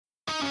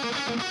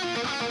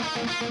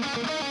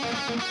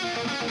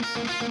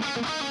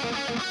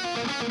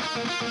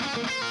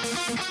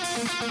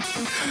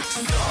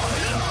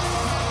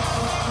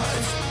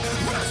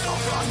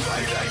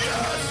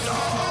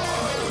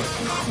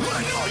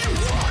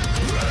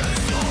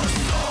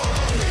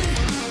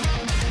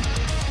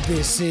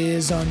This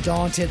is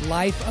Undaunted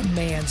Life, a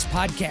Man's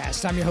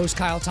Podcast. I'm your host,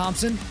 Kyle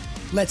Thompson.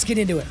 Let's get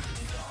into it.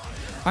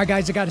 All right,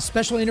 guys, I got a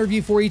special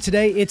interview for you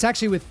today. It's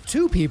actually with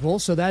two people,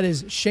 so that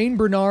is Shane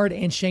Bernard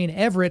and Shane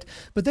Everett,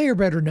 but they are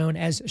better known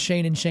as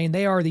Shane and Shane.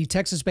 They are the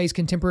Texas-based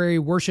contemporary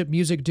worship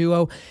music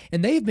duo,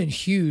 and they've been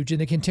huge in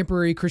the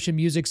contemporary Christian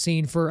music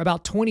scene for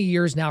about 20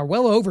 years now,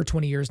 well over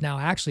 20 years now,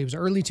 actually. It was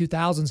early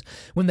 2000s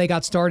when they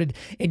got started,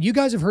 and you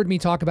guys have heard me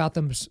talk about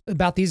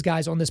these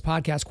guys on this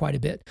podcast quite a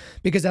bit,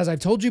 because as I've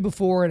told you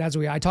before, and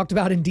I talked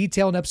about in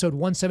detail in episode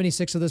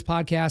 176 of this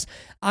podcast,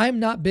 I'm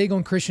not big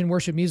on Christian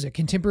worship music.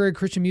 Contemporary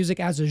Christian music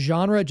as a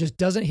genre just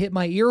doesn't hit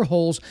my ear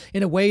holes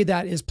in a way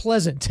that is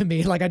pleasant to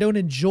me. Like, I don't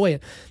enjoy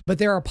it, but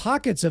there are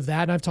pockets of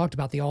that. And I've talked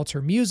about the altar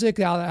music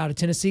out of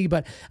Tennessee,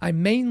 but I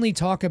mainly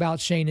talk about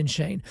Shane and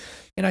Shane.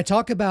 And I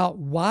talk about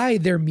why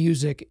their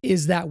music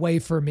is that way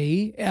for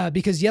me,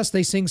 because yes,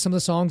 they sing some of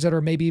the songs that are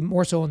maybe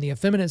more so on the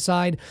effeminate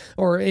side,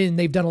 and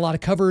they've done a lot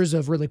of covers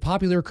of really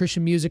popular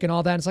Christian music and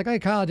all that. And it's like, hey,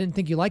 Kyle, I didn't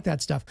think you liked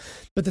that stuff.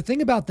 But the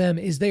thing about them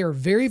is they are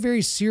very,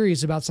 very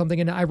serious about something.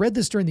 And I read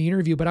this during the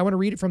interview, but I want to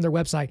read it from their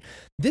website.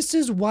 This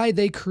is why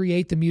they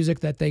create the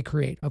music that they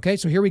create. Okay,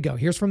 so here we go.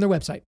 Here's from their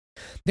website.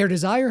 Their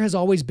desire has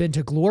always been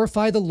to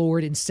glorify the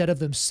Lord instead of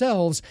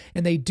themselves,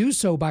 and they do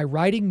so by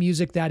writing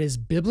music that is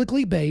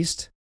biblically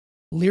based,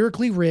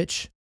 lyrically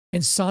rich,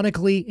 and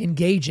sonically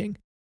engaging.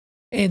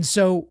 And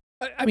so,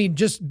 I mean,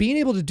 just being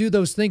able to do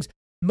those things,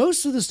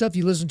 most of the stuff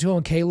you listen to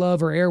on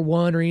K-Love or Air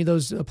One or any of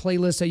those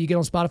playlists that you get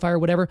on Spotify or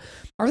whatever,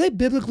 are they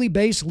biblically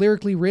based,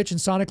 lyrically rich, and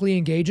sonically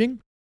engaging?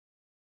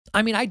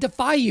 I mean, I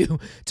defy you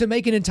to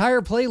make an entire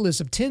playlist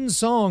of 10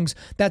 songs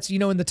that's,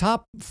 in the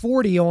top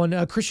 40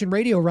 on Christian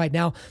radio right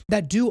now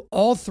that do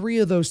all three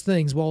of those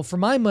things. Well, for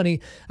my money,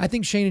 I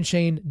think Shane and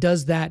Shane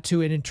does that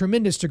to a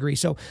tremendous degree.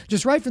 So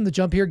just right from the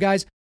jump here,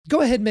 guys,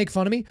 go ahead and make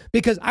fun of me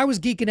because I was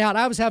geeking out.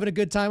 I was having a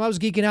good time. I was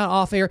geeking out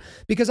off air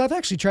because I've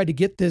actually tried to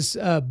get this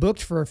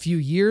booked for a few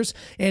years.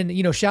 And,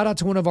 shout out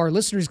to one of our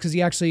listeners because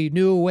he actually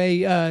knew a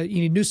way,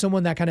 knew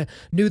someone that kind of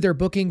knew their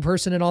booking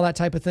person and all that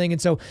type of thing.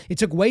 And so it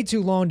took way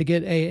too long to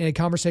get a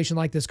conversation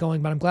like this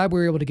going, but I'm glad we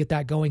were able to get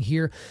that going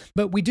here.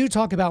 But we do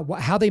talk about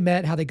how they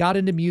met, how they got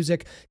into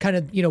music, kind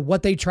of,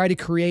 what they try to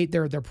create,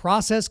 their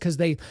process, because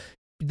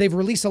they've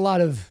released a lot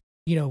of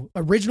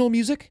original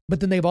music,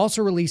 but then they've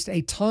also released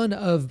a ton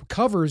of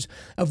covers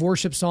of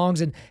worship songs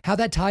and how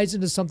that ties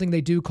into something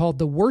they do called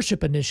the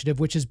Worship Initiative,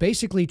 which is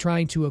basically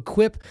trying to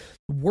equip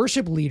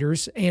worship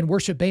leaders and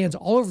worship bands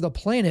all over the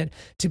planet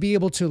to be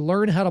able to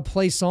learn how to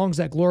play songs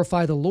that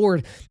glorify the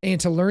Lord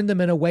and to learn them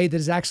in a way that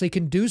is actually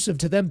conducive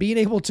to them being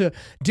able to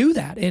do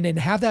that and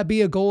have that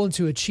be a goal and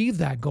to achieve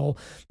that goal.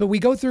 But we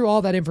go through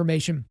all that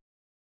information.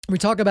 We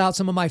talk about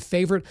some of my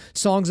favorite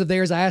songs of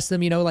theirs. I asked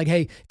them,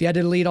 hey, if you had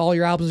to delete all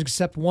your albums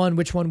except one,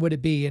 which one would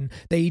it be? And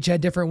they each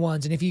had different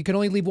ones. And if you could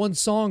only leave one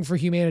song for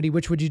humanity,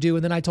 which would you do?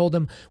 And then I told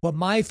them what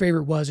my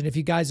favorite was. And if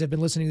you guys have been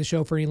listening to the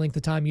show for any length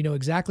of time, you know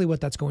exactly what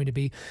that's going to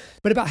be.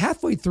 But about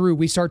halfway through,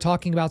 we start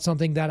talking about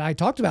something that I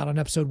talked about on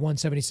episode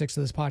 176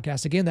 of this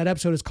podcast. Again, that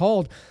episode is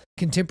called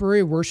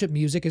Contemporary Worship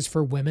Music is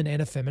for Women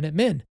and Effeminate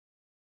Men.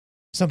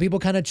 Some people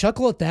kind of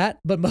chuckle at that,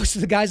 but most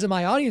of the guys in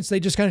my audience, they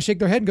just kind of shake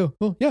their head and go,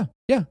 well, yeah,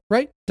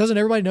 right? Doesn't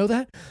everybody know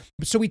that?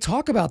 So we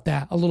talk about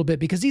that a little bit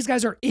because these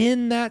guys are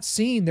in that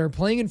scene. They're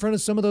playing in front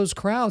of some of those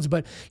crowds.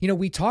 But,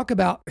 we talk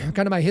about kind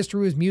of my history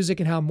with music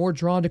and how I'm more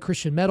drawn to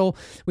Christian metal.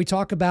 We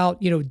talk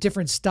about,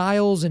 different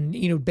styles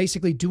and,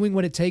 basically doing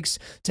what it takes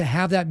to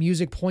have that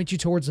music point you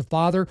towards the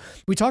Father.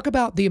 We talk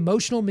about the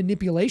emotional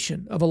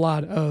manipulation of a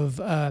lot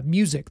of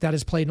music that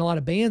is played and a lot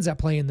of bands that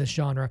play in this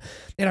genre.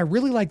 And I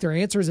really like their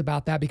answers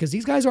about that because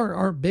these guys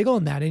aren't big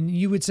on that. And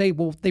you would say,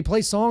 well, they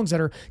play songs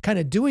that are kind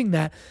of doing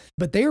that,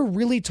 but they are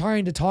really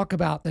trying to talk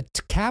about the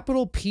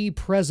capital P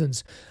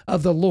presence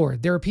of the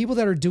Lord. There are people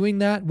that are doing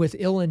that with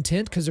ill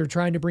intent because they're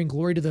trying to bring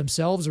glory to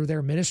themselves or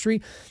their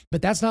ministry,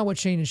 but that's not what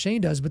Shane and Shane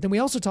does. But then we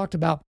also talked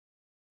about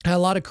how a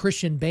lot of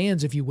Christian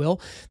bands, if you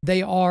will,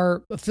 they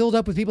are filled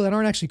up with people that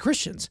aren't actually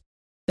Christians.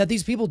 That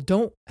these people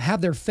don't have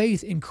their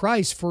faith in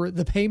Christ for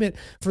the payment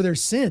for their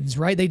sins,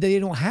 right? They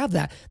don't have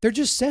that. They're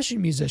just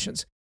session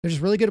musicians. They're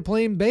just really good at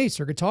playing bass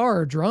or guitar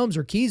or drums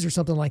or keys or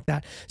something like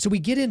that. So we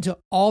get into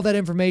all that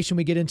information.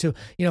 We get into,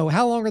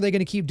 how long are they going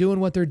to keep doing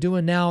what they're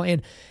doing now?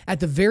 And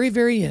at the very,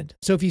 very end,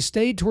 so if you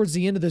stayed towards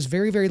the end of this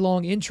very, very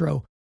long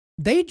intro,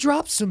 they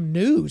dropped some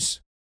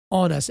news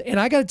on us. And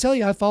I got to tell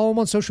you, I follow them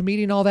on social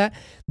media and all that.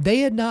 They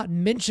had not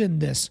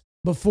mentioned this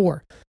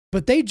before,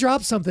 but they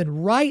dropped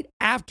something right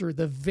after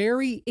the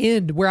very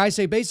end where I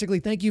say, basically,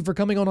 thank you for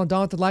coming on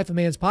Undaunted Life of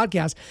Man's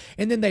podcast.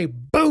 And then they,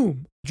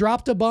 boom,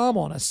 dropped a bomb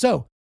on us.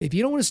 So if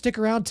you don't want to stick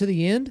around to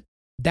the end,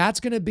 that's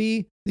going to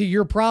be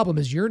your problem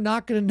is you're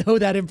not going to know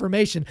that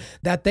information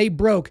that they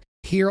broke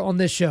here on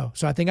this show.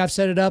 So I think I've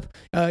set it up,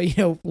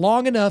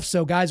 long enough.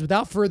 So guys,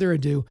 without further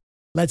ado,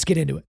 let's get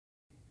into it.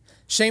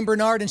 Shane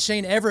Bernard and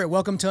Shane Everett,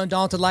 welcome to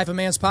Undaunted Life of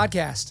Man's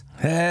podcast.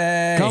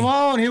 Hey, come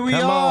on, here we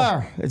are.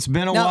 On. It's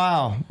been a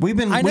while. We've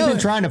been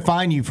trying to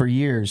find you for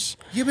years.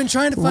 You've been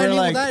trying to find me.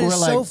 Well, that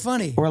is so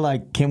funny. We're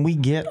like, can we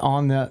get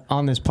on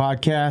this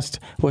podcast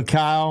with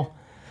Kyle?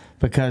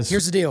 Because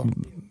here's the deal.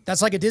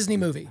 That's like a Disney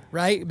movie,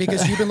 right?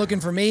 Because you've been looking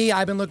for me,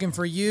 I've been looking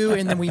for you,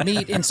 and then we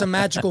meet in some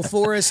magical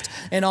forest,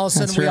 and all of a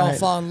sudden we all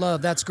fall in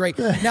love. That's great.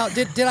 Now,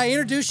 did I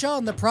introduce y'all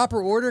in the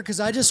proper order? Because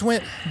I just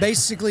went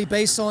basically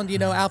based on,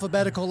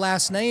 alphabetical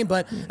last name.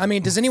 But, I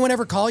mean, does anyone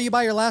ever call you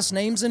by your last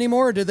names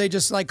anymore, or do they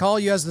just, call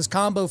you as this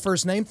combo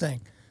first name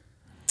thing?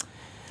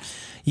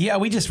 Yeah,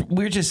 we just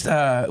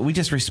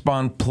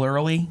respond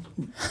plurally.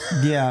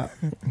 Yeah.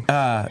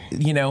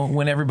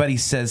 When anybody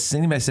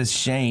says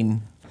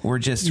Shane, we're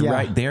just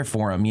right there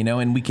for him,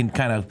 and we can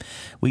kind of,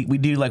 we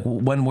do like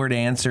one word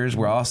answers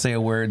where I'll say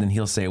a word and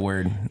he'll say a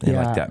word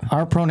like that.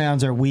 Our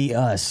pronouns are we,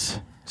 us.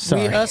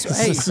 Sorry. We, us.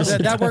 Hey,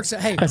 that works.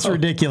 Hey, that's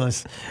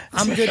ridiculous.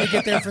 I'm good to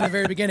get there from the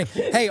very beginning.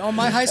 Hey, on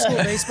my high school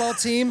baseball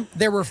team,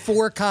 there were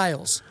 4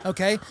 Kyles.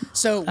 Okay,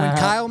 so when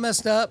Kyle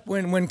messed up,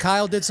 when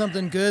Kyle did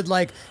something good,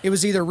 it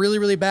was either really,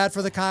 really bad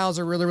for the Kyles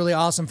or really, really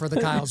awesome for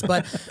the Kyles.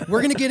 But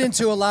we're gonna get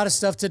into a lot of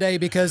stuff today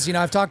because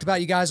I've talked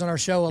about you guys on our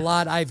show a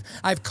lot.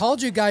 I've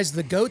called you guys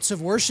the goats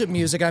of worship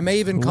music. I may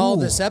even call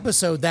this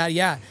episode that.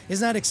 Yeah,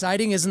 isn't that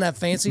exciting? Isn't that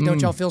fancy?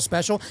 Don't y'all feel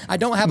special? I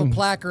don't have a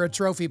plaque or a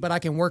trophy, but I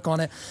can work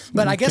on it.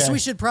 But I guess we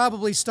should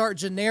probably start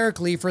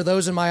generically for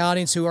those in my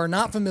audience who are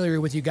not familiar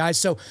with you guys.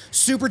 So,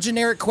 super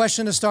generic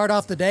question to start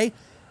off the day.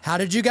 How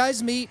did you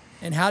guys meet,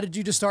 and how did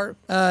you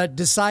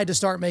decide to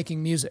start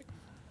making music?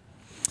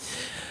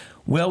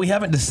 Well, we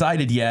haven't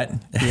decided yet.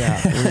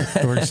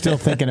 Yeah, we're still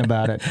thinking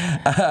about it.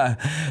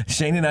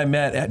 Shane and I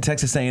met at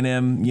Texas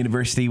A&M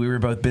University. We were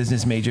both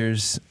business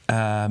majors,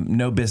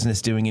 no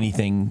business doing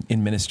anything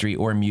in ministry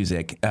or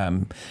music.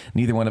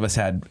 Neither one of us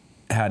had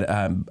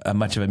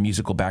much of a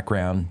musical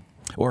background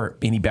or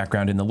any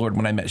background in the Lord.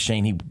 When I met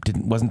Shane, he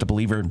wasn't a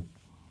believer.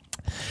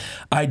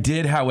 I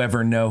did,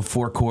 however, know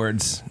 4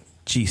 chords,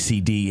 G, C,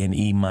 D, and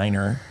E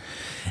minor,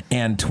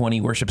 and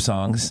 20 worship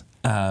songs.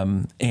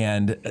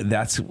 And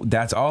that's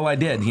all I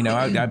did.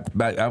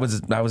 I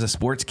was a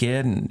sports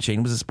kid, and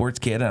Shane was a sports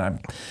kid, and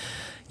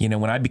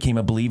when I became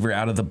a believer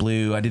out of the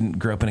blue, I didn't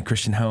grow up in a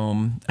Christian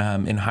home.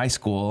 In high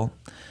school,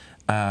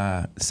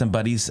 some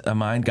buddies of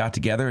mine got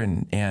together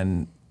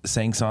and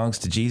sang songs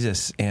to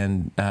Jesus,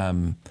 and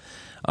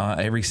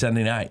every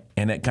Sunday night,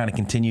 and it kind of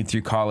continued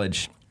through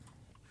college.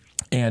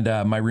 And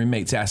my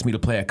roommates asked me to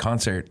play a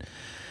concert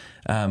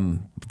that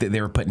they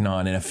were putting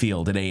on in a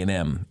field at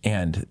A&M,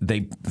 and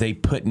they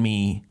put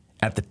me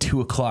at the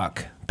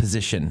 2:00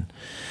 position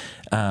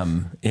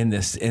in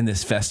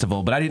this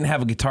festival. But I didn't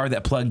have a guitar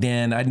that plugged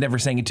in. I'd never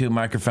sang into a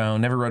microphone,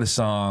 never wrote a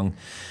song.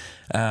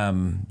 I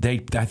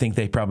think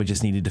they probably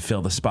just needed to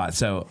fill the spot.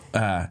 So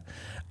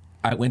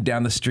I went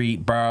down the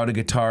street, borrowed a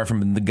guitar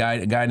from a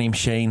guy named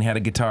Shane, had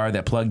a guitar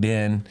that plugged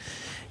in,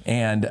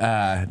 and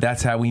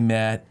that's how we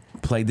met.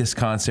 Played this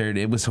concert.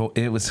 It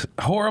was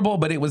horrible,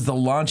 but it was the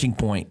launching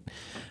point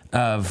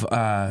of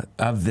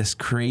this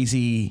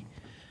crazy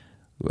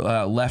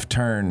left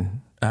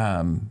turn.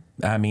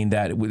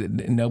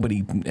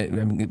 Nobody,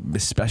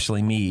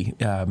 especially me,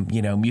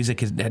 music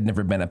had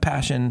never been a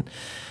passion.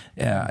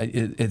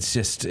 It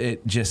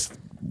just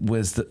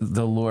was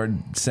the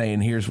Lord saying,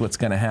 here's what's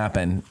going to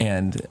happen,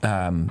 and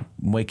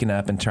waking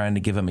up and trying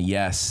to give him a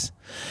yes.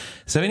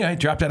 So anyway, I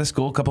dropped out of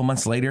school a couple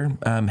months later,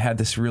 had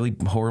this really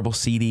horrible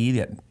CD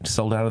that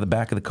sold out of the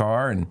back of the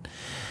car,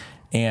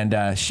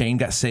 and Shane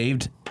got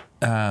saved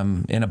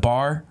in a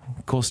bar.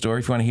 Cool story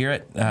if you want to hear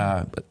it.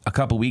 A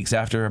couple weeks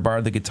after I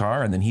borrowed the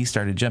guitar, and then he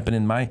started jumping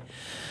in my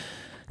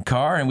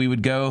car, and we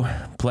would go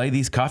play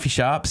these coffee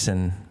shops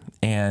and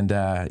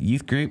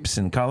youth groups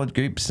and college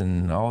groups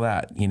and all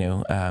that,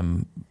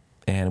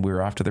 and we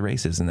were off to the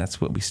races, and that's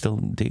what we still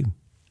do.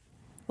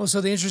 Well, so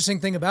the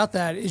interesting thing about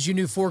that is you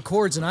knew 4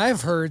 chords, and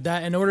I've heard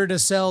that in order to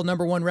sell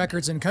 #1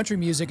 records in country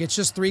music, it's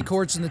just 3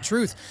 chords and the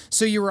truth.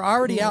 So you were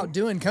already out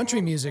doing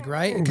country music,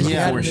 right? Because you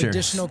had an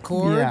additional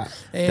chord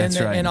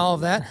and all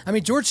of that. I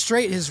mean, George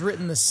Strait has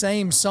written the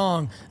same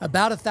song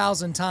about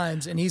 1,000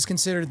 times, and he's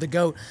considered the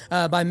GOAT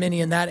by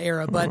many in that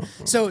era. But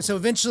so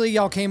eventually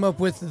y'all came up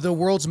with the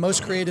world's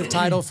most creative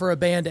title for a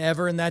band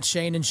ever, and that's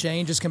Shane and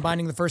Shane, just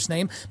combining the first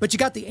name. But you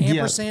got the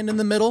ampersand in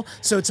the middle,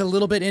 so it's a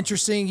little bit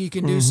interesting. You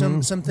can do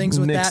some things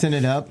with that. Mixing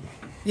it up.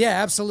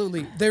 Yeah,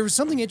 absolutely. There was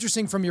something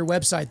interesting from your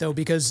website, though,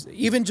 because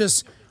even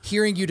just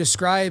hearing you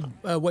describe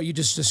what you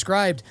just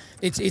described,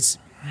 it's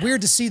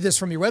weird to see this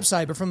from your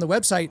website, but from the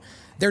website,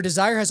 their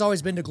desire has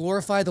always been to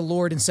glorify the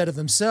Lord instead of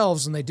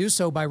themselves, and they do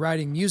so by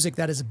writing music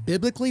that is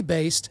biblically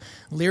based,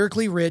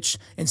 lyrically rich,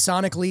 and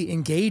sonically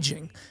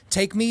engaging.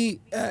 Take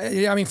me,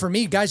 for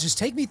me, guys, just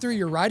take me through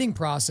your writing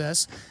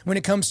process when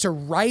it comes to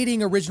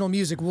writing original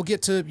music. We'll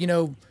get to,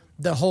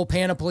 the whole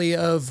panoply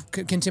of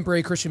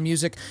contemporary Christian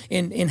music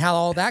in how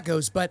all that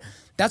goes. But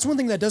that's one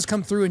thing that does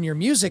come through in your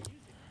music.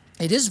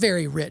 It is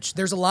very rich.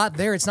 There's a lot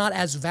there. It's not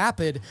as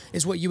vapid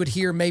as what you would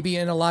hear maybe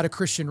in a lot of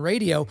Christian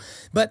radio.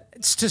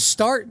 But to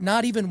start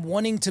not even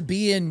wanting to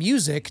be in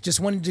music, just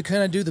wanting to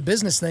kind of do the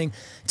business thing,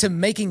 to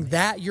making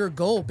that your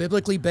goal,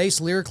 biblically based,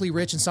 lyrically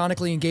rich, and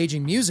sonically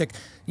engaging music,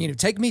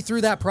 take me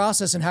through that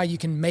process and how you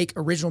can make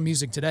original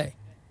music today.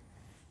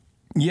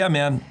 Yeah,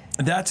 man,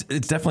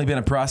 it's definitely been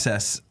a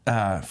process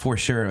for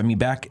sure. I mean,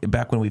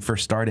 back when we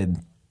first started,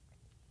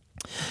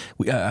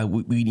 we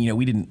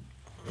didn't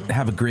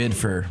have a grid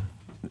for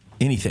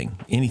anything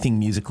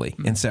musically.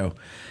 And so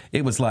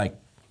it was like,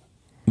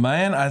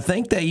 man, I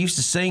think they used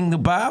to sing the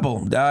Bible,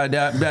 wouldn't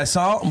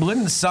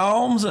the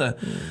Psalms?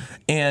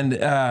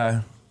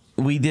 And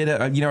we did,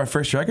 our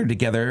first record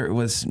together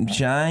was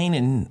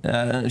Shine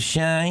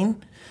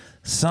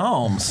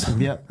Psalms.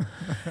 Yep.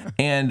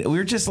 And we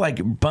were just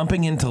like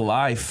bumping into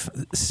life,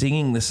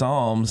 singing the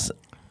Psalms.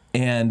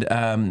 And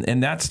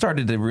that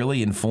started to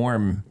really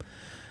inform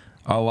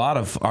a lot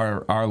of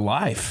our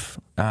life,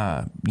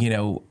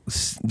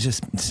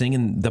 just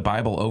singing the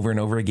Bible over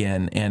and over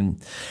again. And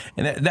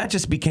that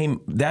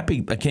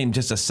became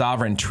just a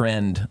sovereign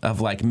trend of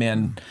like,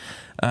 man,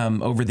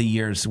 over the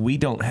years, we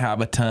don't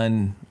have a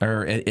ton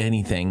or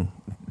anything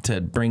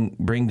to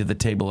bring to the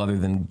table other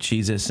than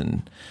Jesus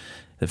and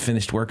the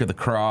finished work of the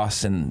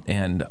cross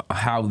and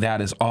how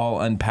that is all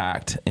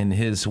unpacked and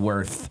his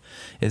worth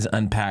is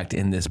unpacked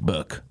in this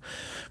book.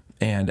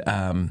 And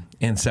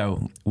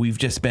so we've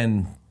just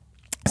been,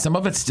 some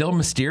of it's still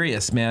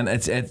mysterious, man.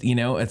 It's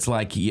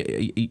like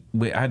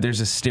there's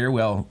a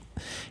stairwell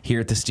here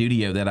at the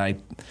studio that I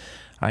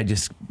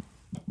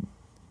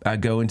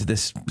go into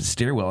this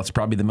stairwell. It's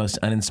probably the most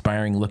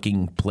uninspiring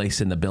looking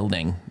place in the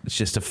building. It's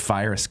just a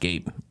fire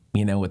escape,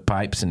 with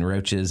pipes and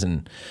roaches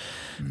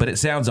but it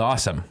sounds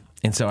awesome.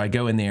 And so I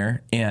go in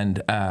there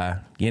and,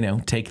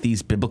 take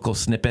these biblical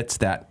snippets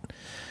that,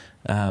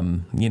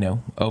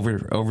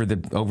 over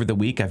the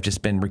week I've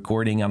just been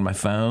recording on my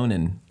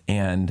phone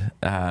and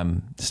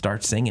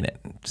start singing it.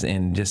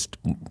 And just,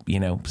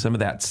 some of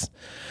that's,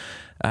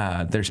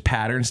 there's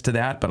patterns to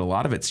that, but a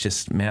lot of it's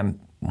just, man,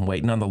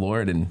 waiting on the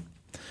Lord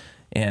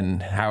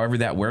and however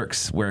that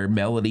works, where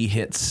melody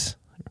hits,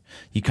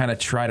 you kind of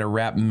try to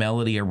wrap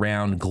melody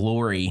around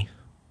glory.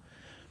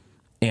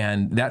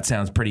 And that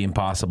sounds pretty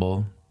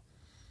impossible.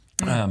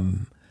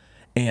 And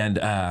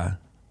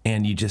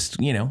you just,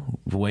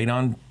 wait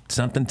on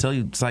something till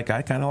it's like,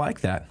 I kind of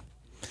like that.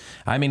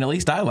 I mean, at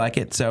least I like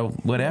it. So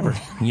whatever,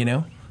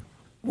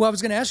 Well, I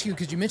was going to ask you,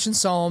 because you mentioned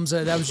Psalms,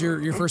 that was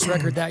your first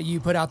record that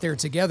you put out there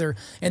together.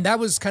 And that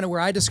was kind of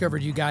where I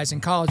discovered you guys in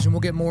college. And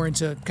we'll get more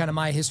into kind of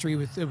my history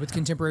with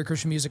contemporary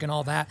Christian music and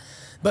all that.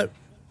 But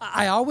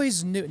I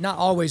not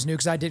always knew,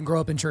 because I didn't grow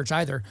up in church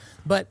either,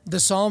 but the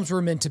Psalms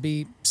were meant to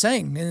be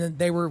sang, and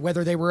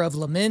whether they were of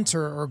lament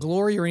or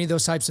glory or any of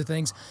those types of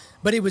things.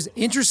 But it was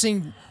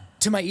interesting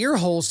to my ear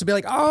holes to be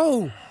like,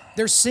 oh,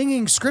 they're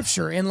singing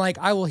scripture, and like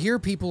I will hear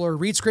people or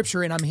read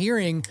scripture, and I'm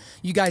hearing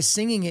you guys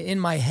singing it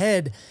in my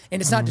head,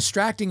 and it's not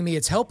distracting me,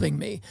 it's helping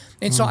me.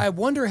 And so I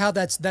wonder how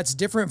that's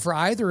different for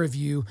either of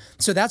you.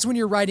 So that's when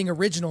you're writing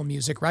original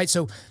music, right?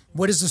 So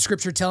what is the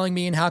scripture telling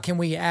me, and how can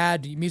we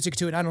add music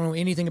to it? I don't know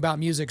anything about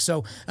music,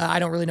 so I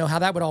don't really know how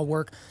that would all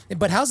work.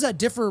 But how's that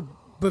differ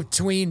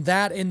between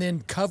that and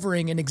then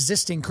covering an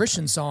existing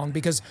Christian song?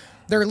 Because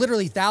there are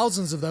literally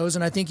thousands of those,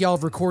 and I think y'all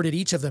have recorded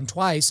each of them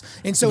twice.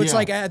 And so it's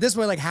like at this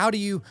point, like how do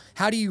you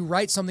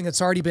write something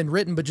that's already been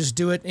written, but just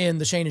do it in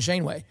the Shane and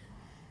Shane way?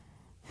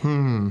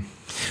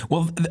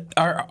 Well,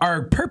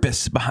 our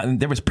purpose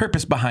there was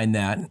purpose behind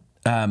that.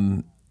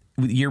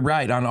 You're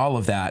right on all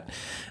of that.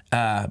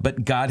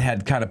 But God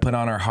had kind of put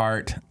on our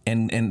heart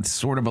and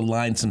sort of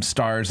aligned some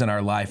stars in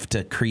our life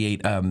to create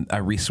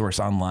a resource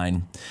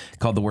online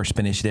called the Worship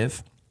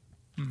Initiative.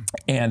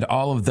 And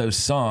all of those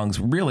songs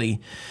really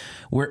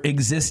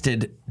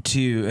existed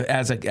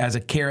as a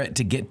carrot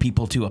to get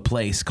people to a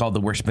place called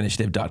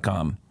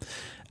theworshipinitiative.com,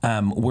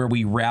 where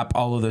we wrap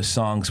all of those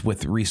songs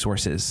with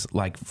resources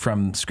like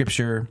from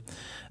scripture,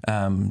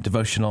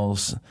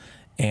 devotionals,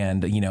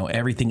 and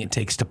everything it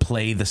takes to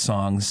play the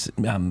songs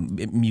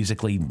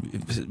musically,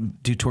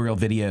 tutorial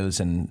videos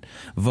and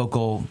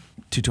vocal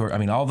tutorial. I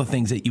mean, all the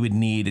things that you would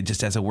need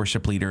just as a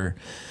worship leader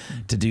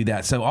to do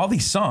that. So all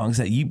these songs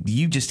that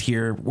you just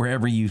hear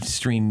wherever you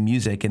stream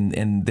music,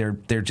 and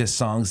they're just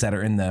songs that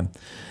are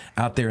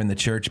out there in the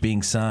church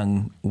being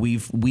sung.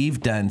 We've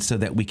done so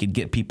that we could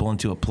get people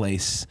into a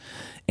place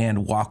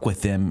and walk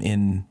with them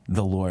in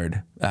the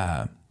Lord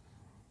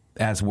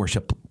as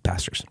worship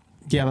pastors.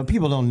 Yeah, but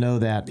people don't know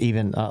that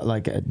even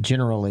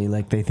generally.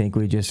 Like they think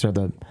we just are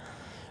the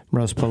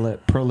most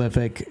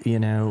prolific,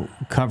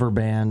 cover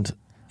band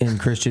in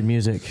Christian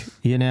music.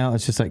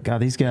 It's just like, God,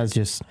 these guys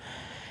they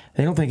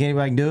don't think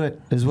anybody can do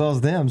it as well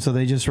as them, so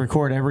they just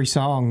record every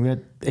song that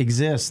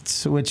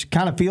exists, which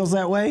kind of feels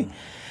that way.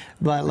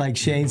 But like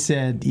Shane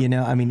said, even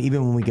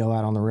when we go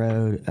out on the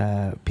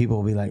road, people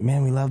will be like,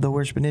 man, we love the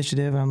Worship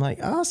Initiative. And I'm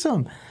like,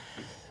 awesome.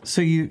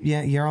 So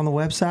you're on the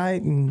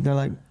website? And they're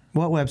like,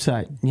 what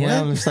website?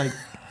 And it's like,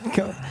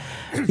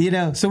 You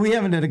know, so we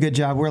haven't done a good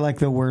job. We're like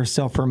the worst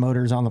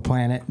self-promoters on the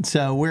planet.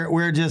 So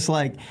we're just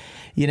like,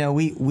 you know,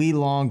 we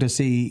long to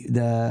see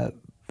the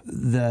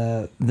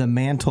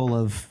mantle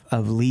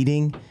of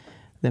leading,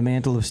 the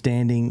mantle of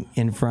standing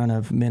in front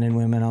of men and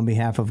women on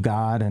behalf of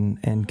God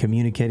and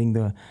communicating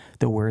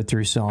the word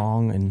through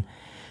song and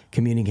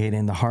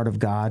communicating the heart of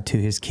God to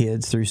his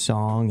kids through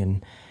song.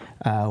 And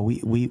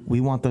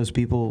we want those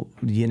people,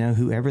 you know,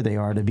 whoever they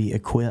are, to be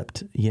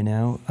equipped, you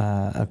know,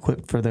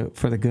 equipped for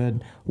the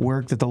good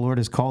work that the Lord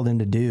has called them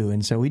to do.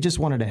 And so we just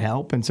wanted to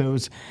help. And so it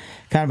was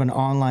kind of an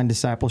online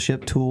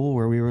discipleship tool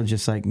where we were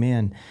just like,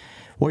 man,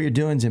 what you're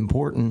doing is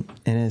important,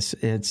 and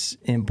it's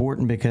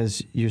important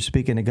because you're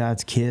speaking to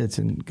God's kids,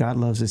 and God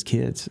loves his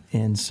kids.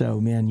 And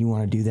so, man, you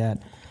want to do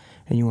that,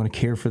 and you want to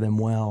care for them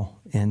well.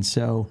 And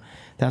so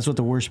that's what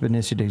the Worship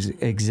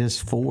Initiative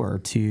exists for,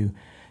 to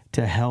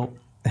help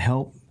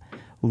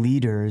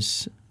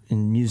leaders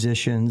and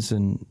musicians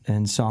and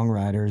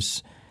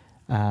songwriters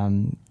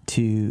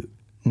to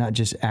not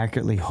just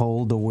accurately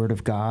hold the Word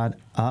of God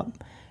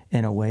up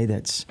in a way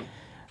that's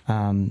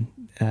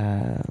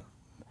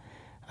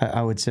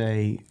I would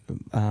say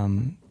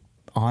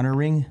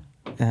honoring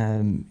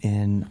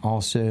and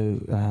also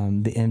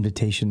the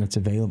invitation that's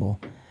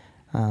available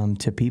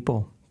to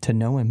people to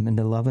know him and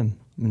to love him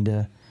and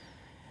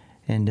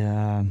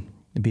to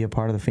be a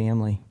part of the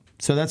family.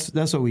 So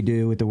that's what we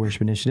do with the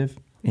Worship Initiative,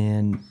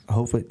 and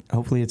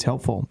hopefully it's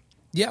helpful.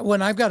 Yeah, well,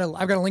 and I've got a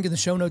link in the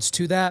show notes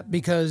to that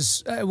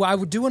because I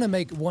do want to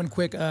make one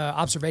quick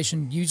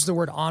observation. Use the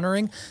word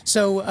honoring.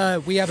 So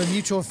we have a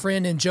mutual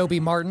friend in Joby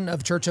Martin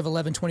of Church of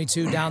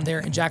 1122 down there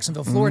in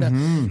Jacksonville, Florida,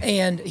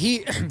 and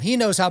he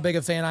knows how big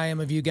a fan I am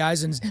of you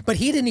guys. But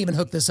he didn't even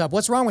hook this up.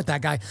 What's wrong with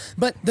that guy?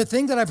 But the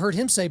thing that I've heard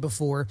him say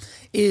before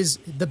is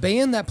the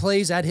band that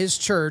plays at his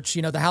church,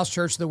 you know, the house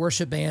church, the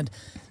worship band,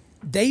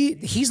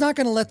 he's not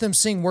going to let them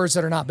sing words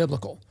that are not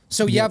biblical.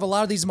 So you have a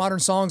lot of these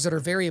modern songs that are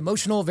very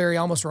emotional, very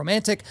almost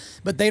romantic,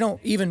 but they don't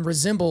even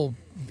resemble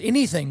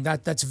anything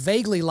that's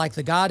vaguely like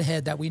the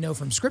Godhead that we know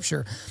from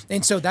Scripture.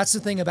 And so that's the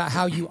thing about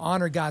how you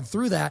honor God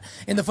through that.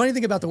 And the funny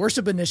thing about the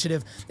Worship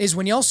Initiative is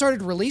when y'all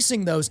started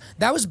releasing those,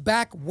 that was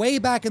way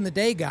back in the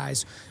day,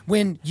 guys,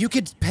 when you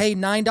could pay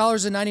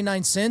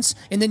 $9.99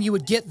 and then you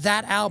would get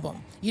that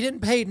album. You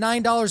didn't pay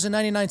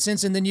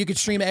 $9.99 and then you could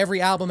stream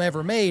every album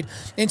ever made.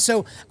 And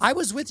so I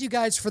was with you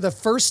guys for the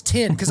first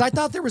 10 because I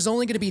thought there was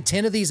only going to be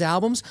 10 of these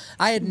albums.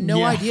 I had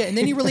no idea. And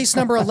then you released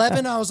number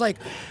 11. I was like,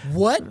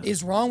 what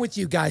is wrong with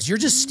you guys? You're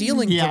just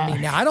stealing from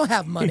me now. I don't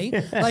have money.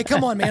 Like,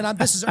 come on, man.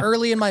 This is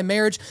early in my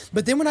marriage.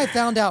 But then when I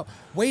found out,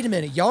 wait a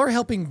minute, y'all are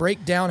helping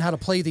break down how to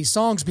play these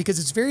songs because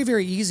it's very,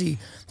 very easy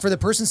for the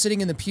person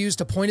sitting in the pews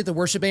to point at the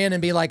worship band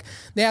and be like,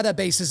 yeah, that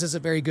bassist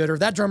isn't very good, or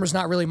that drummer's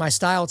not really my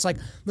style. It's like,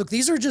 look,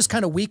 these are just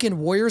kind of weekend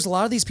warriors. A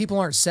lot of these people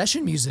aren't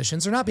session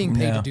musicians. They're not being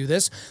paid to do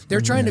this.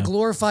 They're trying to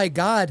glorify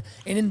God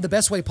and in the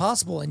best way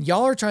possible. And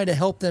y'all are trying to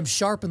help them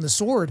sharpen the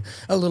sword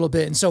a little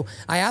bit. And so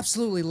I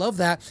absolutely love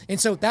that. And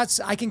so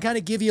I can kind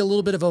of give you a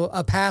little bit of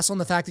a pass on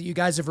the fact that you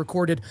guys have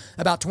recorded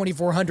about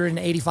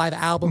 2,485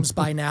 albums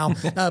by now.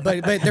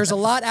 But there's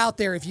a lot out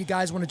there if you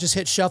guys want to just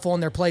hit shuffle on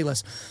their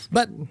playlist.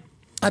 But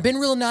I've been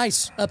real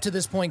nice up to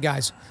this point,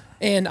 guys.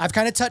 And I've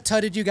kind of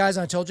tut-tutted you guys,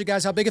 and I told you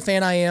guys how big a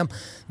fan I am.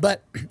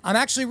 But I'm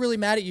actually really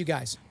mad at you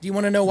guys. Do you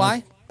want to know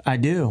why? I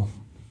do.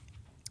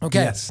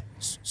 Okay. Yes.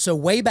 So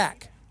way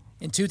back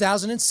in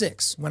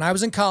 2006, when I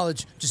was in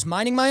college, just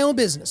minding my own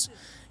business,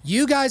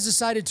 you guys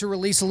decided to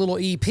release a little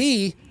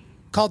EP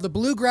called the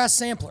Bluegrass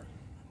Sampler.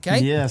 Okay?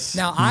 Yes.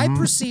 Now, I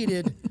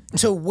proceeded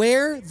to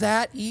wear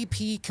that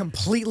EP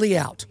completely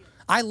out.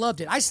 I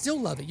loved it. I still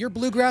love it. Your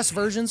bluegrass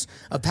versions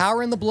of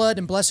Power in the Blood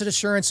and Blessed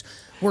Assurance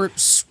were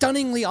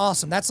stunningly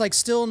awesome. That's like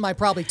still in my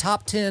probably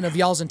top 10 of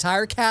y'all's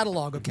entire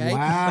catalog, okay?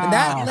 Wow. And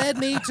that led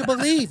me to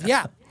believe,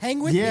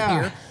 hang with me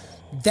here.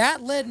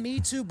 That led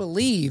me to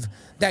believe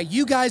that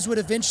you guys would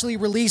eventually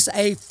release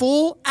a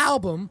full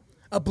album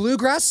of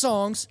bluegrass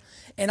songs,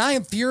 and I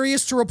am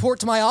furious to report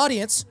to my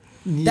audience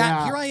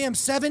that here I am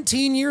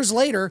 17 years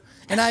later,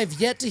 and I have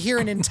yet to hear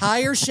an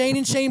entire Shane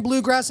and Shane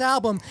bluegrass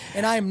album,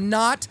 and I am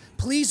not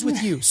pleased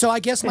with you. So I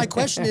guess my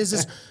question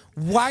is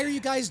why are you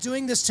guys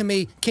doing this to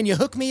me? Can you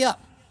hook me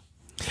up?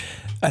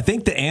 I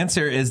think the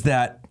answer is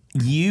that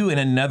you and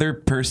another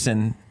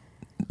person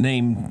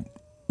named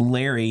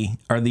Larry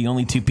are the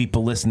only two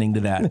people listening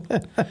to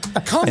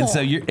that. Come on.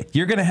 So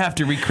you're going to have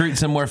to recruit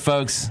some more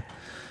folks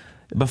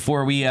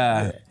before we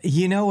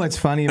You know what's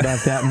funny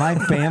about that? My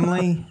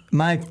family,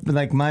 my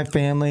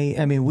family,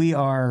 I mean, we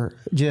are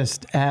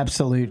just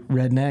absolute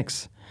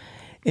rednecks.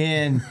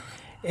 And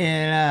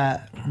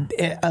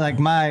like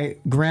my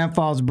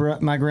grandfather's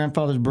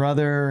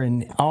brother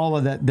and all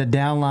of the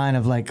downline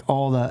of like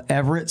all the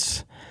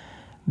Everetts,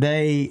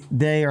 they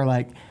are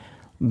like,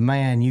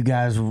 man, you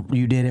guys,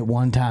 you did it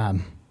one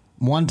time.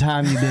 One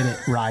time you did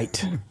it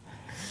right.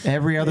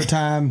 Every other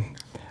time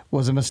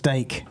was a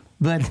mistake.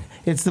 But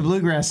it's the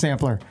Bluegrass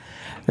Sampler.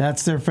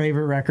 That's their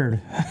favorite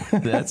record.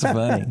 That's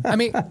funny. I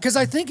mean, because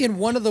I think in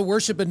one of the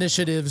worship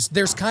initiatives,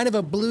 there's kind of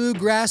a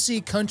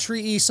bluegrassy,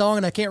 country-y song,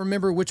 and I can't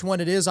remember which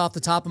one it is off the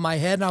top of my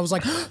head. And I was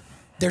like,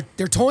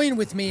 they're toying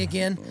with me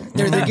again.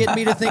 They're getting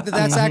me to think that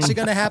that's actually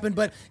going to happen.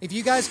 But if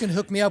you guys can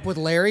hook me up with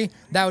Larry,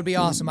 that would be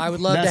awesome. I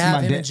would love to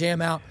have him and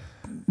jam out.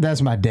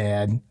 That's my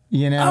dad.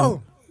 You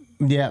know. Oh.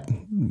 Yeah.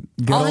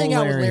 I'll hang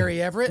out with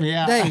Larry Everett.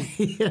 Yeah.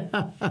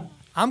 Hey.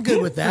 I'm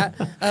good with that.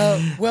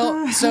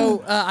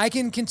 So I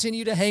can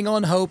continue to hang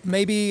on hope.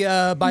 Maybe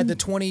by the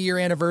 20-year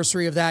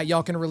anniversary of that,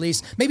 y'all can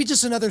release maybe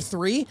just another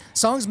 3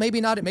 songs.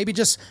 Maybe not. Maybe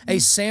just a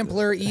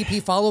sampler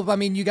EP follow-up. I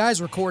mean, you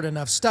guys record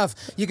enough stuff.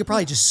 You could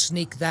probably just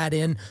sneak that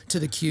in to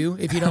the queue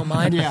if you don't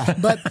mind. Yeah.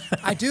 But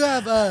I do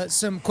have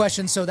some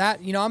questions. So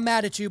that, I'm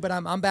mad at you, but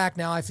I'm back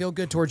now. I feel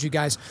good towards you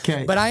guys.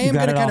 Okay. But I am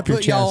going to kind of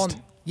put y'all on.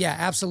 chest. Yeah,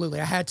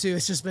 absolutely. I had to.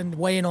 It's just been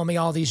weighing on me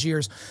all these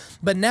years.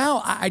 But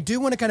now I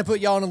do want to kind of put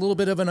y'all in a little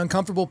bit of an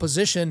uncomfortable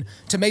position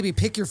to maybe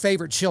pick your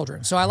favorite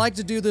children. So I like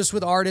to do this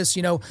with artists,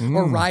 or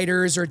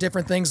writers or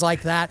different things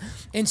like that.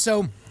 And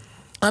so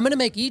I'm going to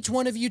make each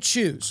one of you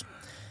choose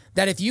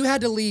that if you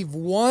had to leave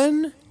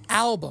one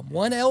album,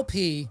 one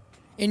LP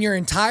in your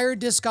entire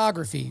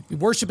discography,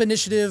 worship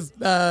initiative,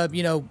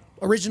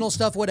 original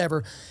stuff,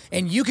 whatever,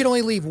 and you could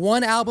only leave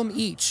one album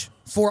each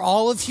for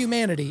all of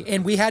humanity,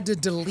 and we had to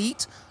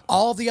delete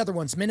all the other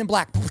ones, Men in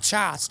Black,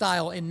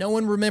 style, and no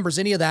one remembers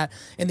any of that.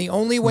 And the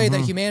only way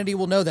that humanity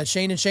will know that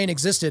Shane and Shane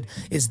existed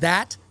is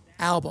that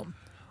album.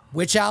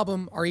 Which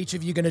album are each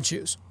of you going to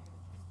choose?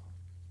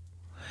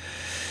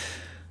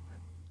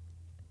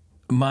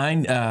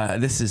 Mine,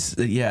 this is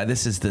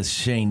the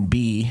Shane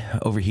B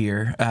over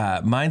here.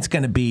 Mine's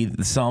going to be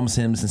the Psalms,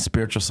 Hymns, and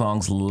Spiritual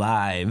Songs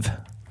live.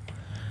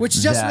 Which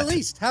just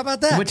released. How about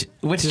that?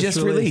 Which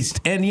just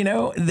released. And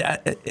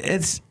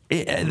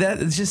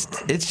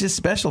it's just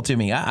special to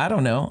me. I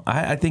don't know.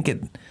 I think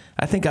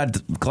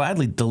I'd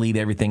gladly delete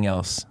everything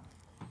else.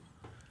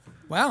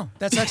 Wow,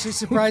 that's actually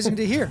surprising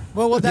to hear.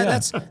 Well,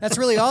 that's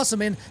really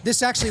awesome, and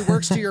this actually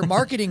works to your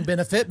marketing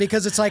benefit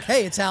because it's like,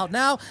 hey, it's out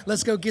now.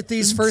 Let's go get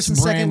these first and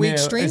second week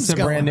streams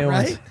going,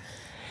 right?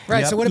 Right.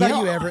 Yep. So what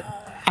about you, Everett?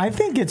 I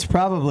think it's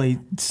probably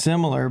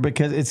similar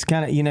because it's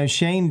kind of,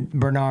 Shane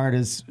Bernard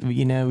is,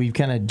 we've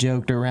kind of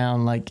joked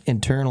around like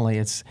internally.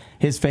 It's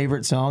his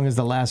favorite song is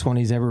the last one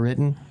he's ever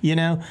written,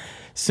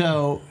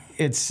 So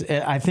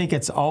I think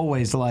it's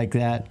always like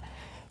that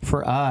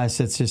for us.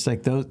 It's just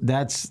like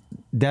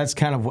that's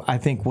kind of, I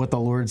think, what the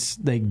Lord's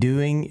like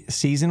doing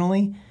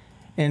seasonally.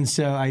 And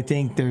so I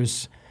think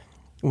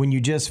when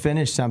you just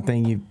finish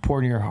something, you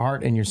pour your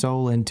heart and your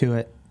soul into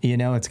it,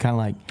 it's kind of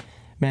like,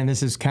 man,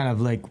 this is kind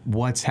of like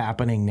what's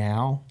happening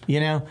now,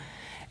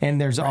 And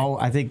there's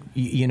I think,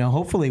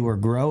 hopefully we're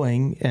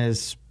growing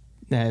as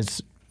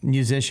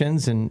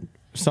musicians and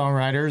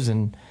songwriters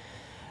and,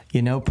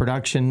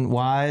 production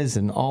wise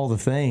and all the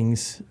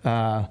things.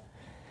 But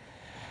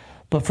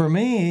for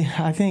me,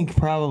 I think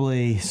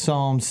probably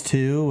Psalms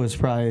 2 was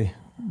probably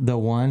the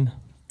one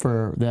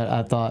for that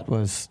I thought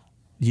was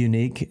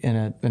unique in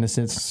a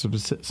sense,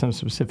 some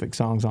specific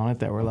songs on it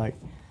that were like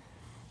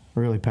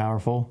really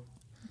powerful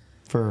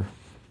for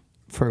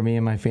me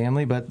and my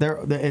family, but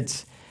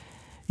it's,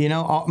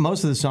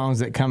 most of the songs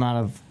that come out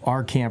of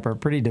our camp are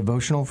pretty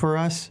devotional for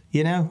us,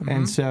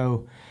 and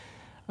so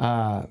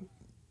I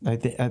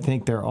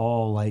think they're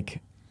all like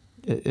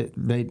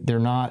they're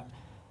not.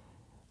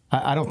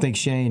 I don't think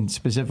Shane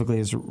specifically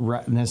is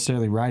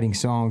necessarily writing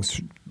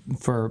songs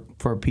for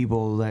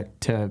people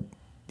that to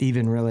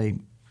even really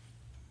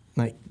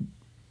like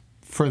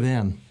for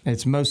them.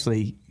 It's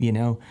mostly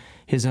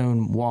his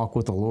own walk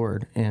with the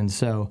Lord, and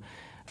so.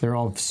 They're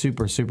all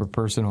super, super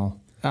personal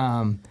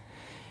and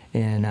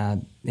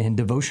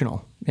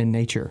devotional in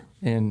nature.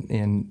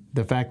 And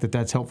the fact that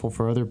that's helpful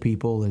for other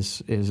people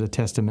is a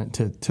testament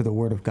to the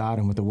Word of God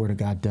and what the Word of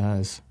God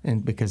does.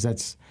 And because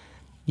that's,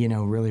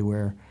 really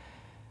where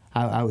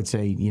I would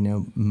say,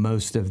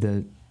 most of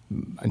the,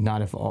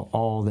 not if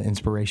all the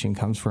inspiration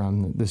comes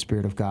from the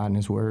Spirit of God and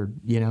His Word,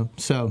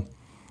 So,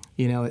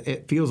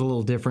 it feels a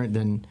little different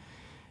than,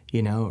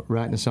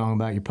 writing a song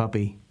about your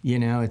puppy.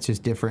 It's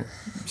just different.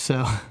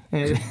 So,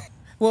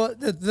 well,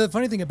 the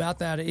funny thing about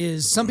that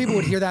is some people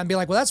would hear that and be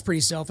like, well, that's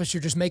pretty selfish.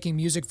 You're just making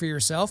music for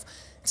yourself.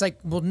 It's like,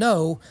 well,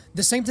 no.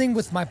 The same thing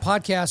with my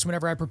podcast.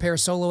 Whenever I prepare a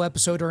solo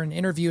episode or an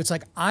interview, it's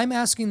like I'm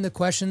asking the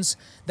questions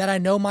that I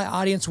know my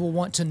audience will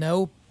want to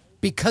know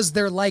because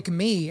they're like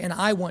me and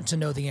I want to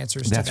know the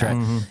answers to that. That's right.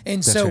 Mm-hmm.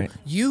 And That's so right.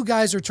 You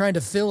guys are trying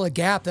to fill a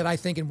gap that I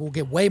think, and we'll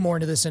get way more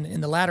into this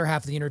in the latter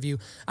half of the interview,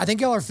 I think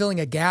y'all are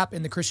filling a gap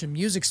in the Christian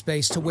music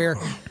space to where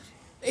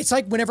it's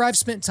like whenever I've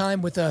spent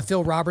time with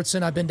Phil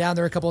Robertson, I've been down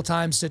there a couple of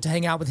times to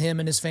hang out with him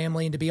and his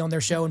family and to be on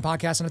their show and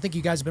podcast, and I think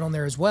you guys have been on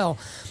there as well.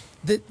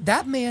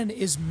 That man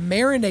is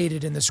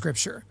marinated in the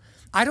Scripture.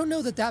 I don't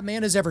know that that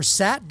man has ever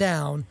sat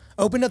down,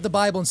 opened up the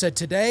Bible and said,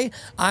 today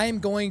I am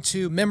going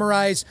to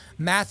memorize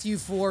Matthew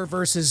 4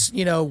 verses,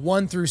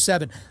 1 through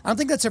 7. I don't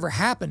think that's ever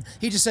happened.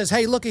 He just says,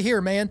 hey, look at here,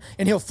 man.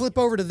 And he'll flip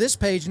over to this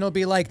page and he'll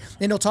be like,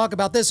 and he'll talk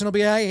about this and he'll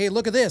be, hey,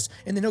 look at this.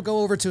 And then he'll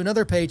go over to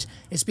another page.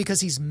 It's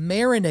because he's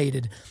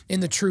marinated in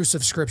the truths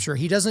of Scripture.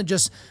 He doesn't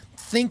just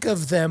think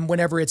of them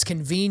whenever it's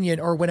convenient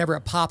or whenever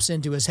it pops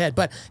into his head.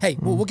 But hey,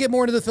 we'll get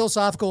more into the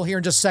philosophical here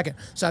in just a second.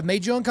 So I've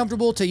made you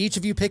uncomfortable to each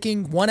of you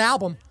picking one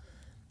album.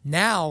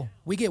 Now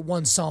we get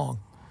one song.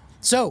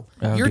 So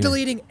you're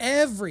deleting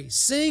every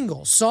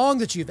single song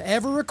that you've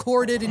ever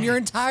recorded in your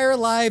entire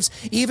lives,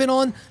 even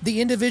on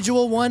the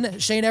individual one.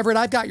 Shane Everett,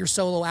 I've got your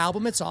solo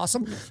album. It's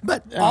awesome.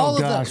 But all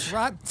of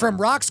them, from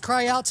Rocks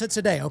Cry Out to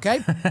today, okay?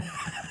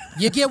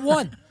 You get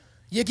one.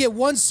 You get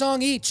one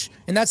song each,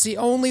 and that's the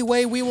only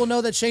way we will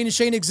know that Shane and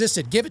Shane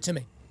existed. Give it to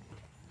me.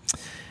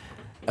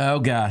 Oh,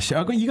 gosh.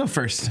 You go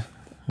first.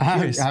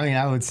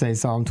 I would say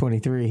Psalm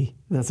 23.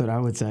 That's what I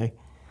would say.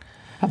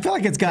 I feel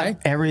like it's got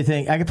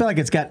everything. I feel like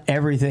it's got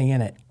everything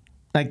in it.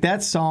 Like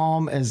that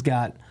psalm it's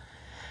got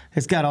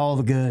all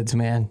the goods,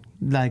 man.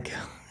 Like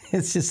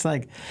it's just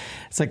like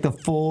the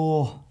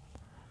full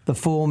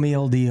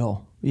meal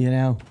deal.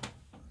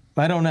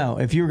 I don't know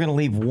if you were gonna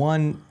leave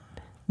one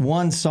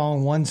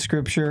song, one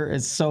scripture.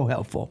 It's so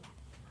helpful.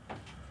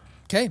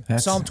 Okay,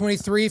 Psalm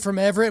 23 from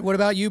Everett. What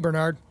about you,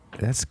 Bernard?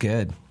 That's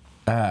good.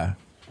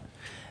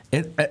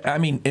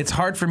 It's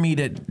hard for me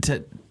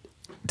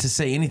to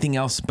say anything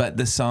else but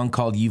this song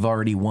called "You've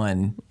Already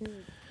Won."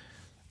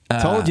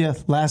 Told you,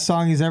 last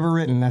song he's ever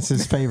written. That's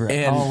his favorite.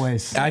 And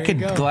always. I could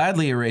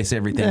gladly erase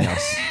everything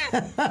else.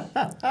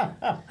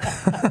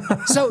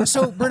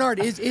 So Bernard,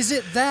 is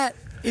it that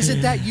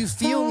you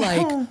feel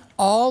like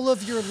all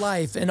of your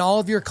life and all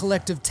of your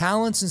collective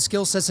talents and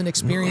skill sets and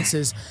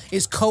experiences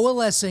is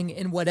coalescing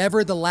in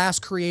whatever the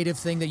last creative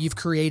thing that you've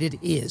created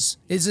is?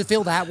 Does it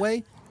feel that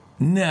way?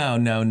 No.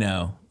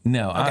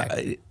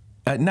 Okay.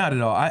 Not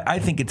at all. I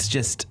think it's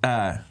just,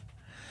 I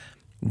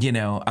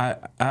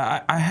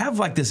have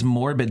like this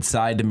morbid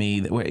side to me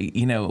that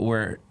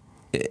where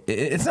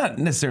it's not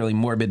necessarily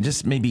morbid,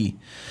 just maybe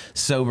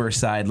sober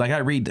side. Like I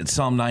read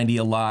Psalm 90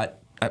 a lot.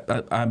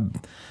 I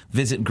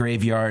visit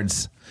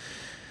graveyards,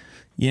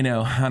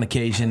 on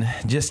occasion,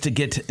 just to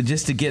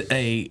get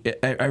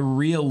a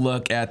real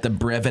look at the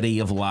brevity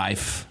of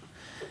life.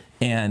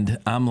 And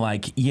I'm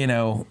like,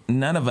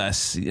 none of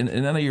us,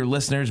 none of your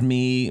listeners,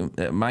 me,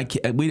 my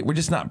kid, we're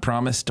just not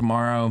promised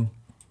tomorrow.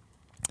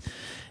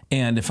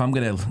 And if I'm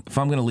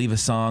gonna leave a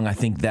song, I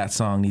think that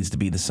song needs to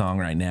be the song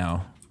right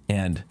now.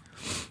 And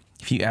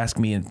if you ask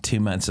me in 2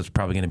 months, it's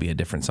probably going to be a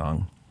different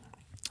song.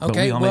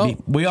 Okay,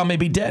 but we all may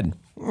be dead.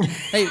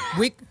 Hey,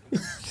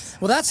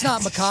 well, that's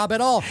not macabre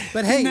at all.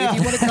 But hey, if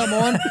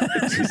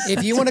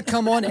you want to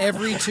come on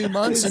every 2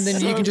 months, and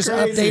then you can just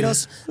update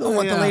us on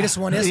what the latest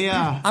one is.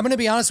 Yeah. I'm going to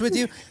be honest with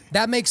you.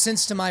 That makes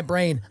sense to my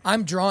brain.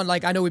 I'm drawn,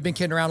 I know we've been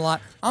kidding around a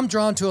lot. I'm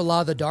drawn to a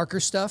lot of the darker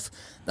stuff.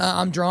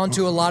 I'm drawn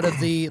to a lot of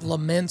the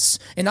laments,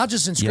 and not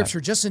just in Scripture,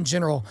 just in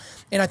general.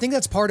 And I think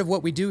that's part of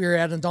what we do here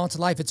at Undaunted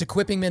Life. It's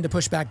equipping men to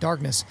push back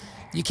darkness.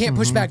 You can't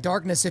push back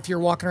darkness if you're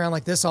walking around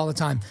like this all the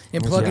time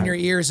and plugging your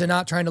ears and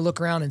not trying to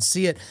look around and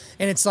see it.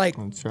 And it's like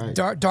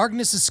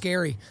darkness is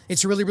scary.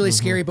 It's really, really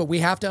scary, but we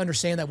have to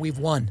understand that we've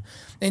won.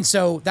 And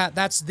so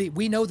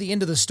we know the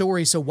end of the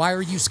story, so why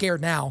are you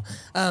scared now?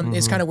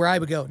 Is kind of where I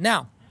would go.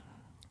 Now,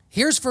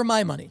 here's for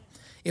my money.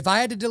 If I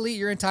had to delete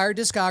your entire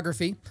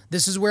discography,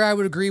 this is where I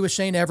would agree with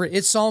Shane Everett.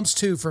 It's Psalms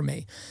 2 for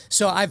me.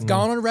 So I've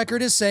gone on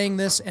record as saying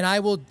this, and I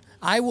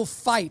will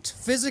fight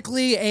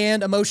physically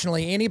and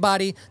emotionally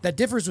anybody that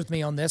differs with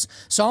me on this.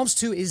 Psalms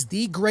 2 is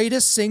the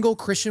greatest single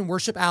Christian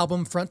worship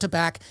album front to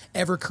back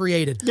ever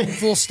created.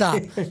 Full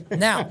stop.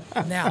 Now,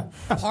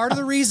 part of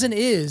the reason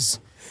is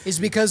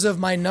because of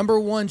my number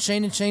one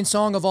Shane and Shane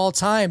song of all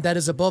time that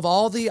is above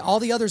all the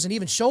others and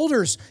even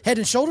head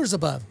and shoulders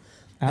above.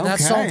 And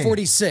that's Psalm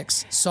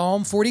 46.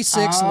 Psalm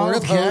 46, Lord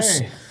of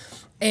Hosts.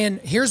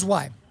 And here's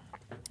why.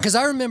 Because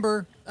I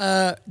remember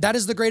that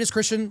is the greatest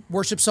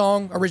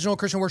original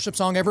Christian worship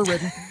song ever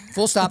written.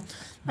 Full stop.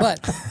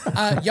 But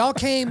y'all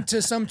came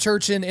to some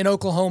church in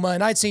Oklahoma,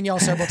 and I'd seen y'all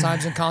several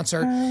times in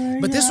concert.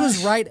 But this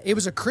was it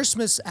was a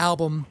Christmas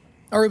album,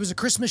 or it was a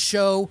Christmas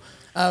show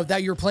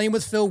that you were playing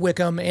with Phil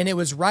Wickham, and it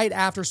was right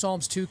after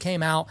Psalms 2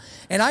 came out.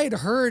 And I had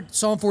heard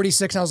Psalm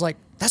 46, and I was like,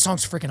 that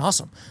song's freaking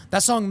awesome.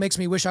 That song makes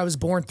me wish I was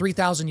born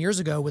 3,000 years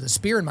ago with a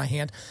spear in my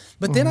hand.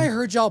 But then I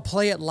heard y'all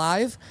play it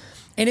live,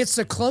 and it's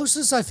the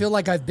closest I feel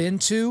like I've been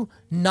to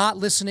not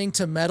listening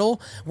to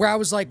metal, where I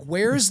was like,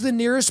 where's the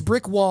nearest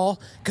brick wall?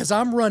 Because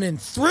I'm running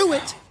through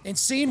it and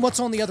seeing what's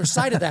on the other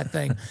side of that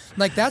thing.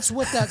 Like, that's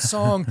what that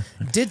song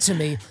did to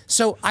me.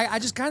 So I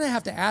just kind of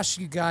have to ask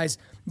you guys,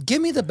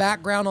 give me the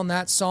background on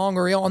that song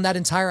or on that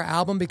entire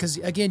album, because,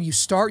 again, you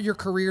start your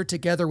career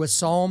together with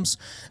Psalms,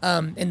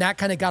 and that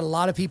kind of got a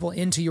lot of people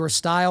into your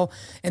style.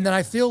 And then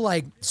I feel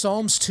like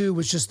Psalms 2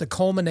 was just the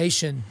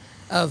culmination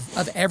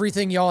of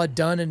everything y'all had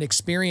done and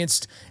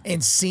experienced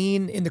and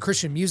seen in the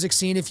Christian music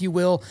scene, if you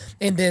will.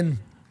 And then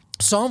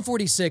Psalm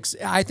 46,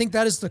 I think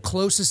that is the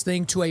closest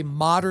thing to a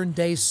modern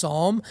day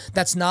psalm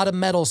that's not a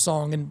metal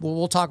song, and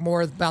we'll talk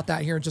more about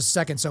that here in just a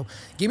second. So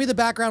give me the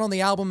background on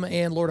the album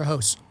and Lord of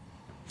Hosts.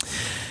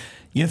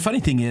 The funny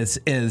thing is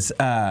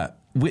that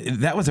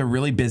was a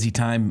really busy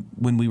time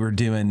when we were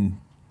doing,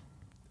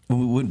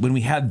 when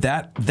we had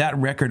that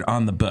record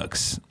on the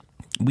books.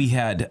 We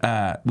had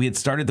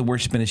started the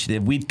worship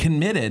initiative. We'd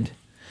committed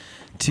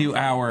to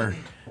our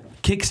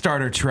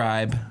Kickstarter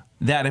tribe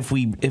that if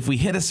we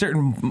hit a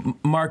certain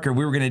marker,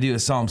 we were going to do a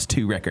Psalms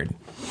 2 record,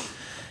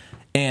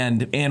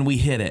 and we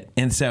hit it.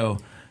 And so,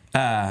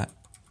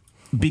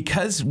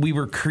 because we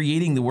were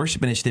creating the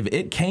worship initiative,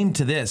 it came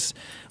to this: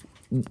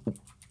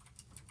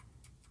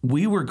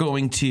 we were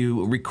going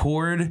to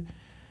record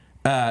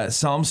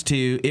Psalms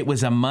 2. It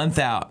was a month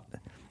out,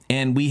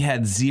 and we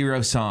had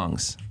 0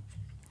 songs.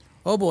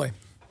 Oh boy!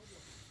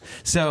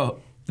 So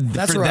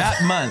That's for rough.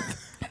 that month.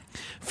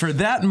 For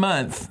that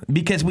month,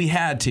 because we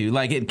had to,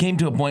 like, it came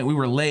to a point we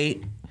were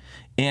late,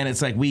 and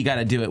it's like, we got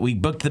to do it. We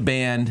booked the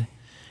band,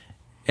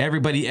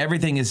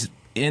 everything is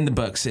in the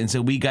books, and so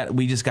we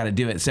just got to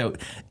do it. So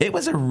it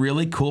was a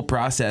really cool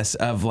process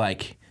of,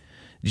 like,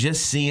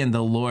 just seeing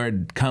the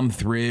Lord come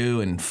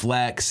through and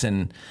flex.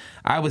 And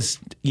I was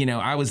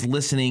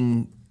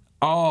listening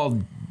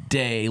all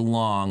day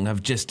long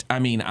of just,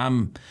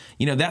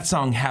 that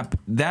song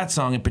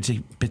in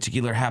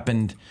particular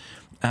happened.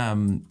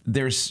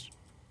 There's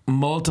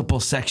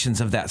multiple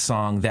sections of that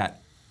song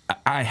that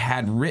I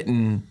had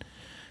written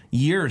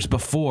years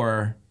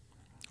before,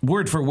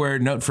 word for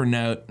word, note for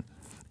note.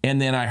 And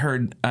then I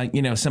heard,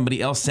 somebody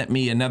else sent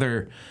me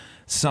another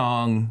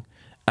song,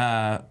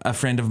 a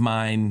friend of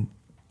mine,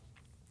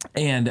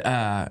 and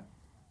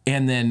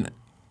then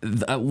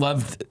I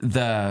loved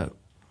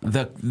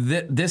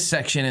this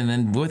section, and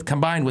then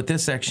combined with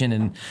this section,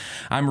 and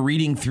I'm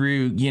reading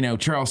through,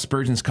 Charles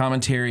Spurgeon's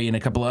commentary and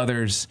a couple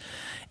others,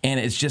 and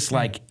it's just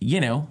like,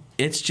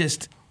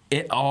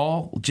 it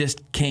all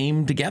just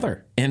came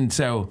together. And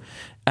so,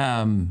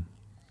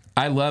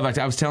 I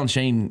was telling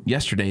Shane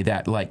yesterday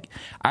that, like,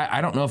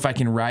 I don't know if I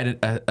can write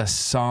a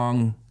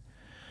song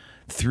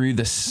through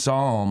the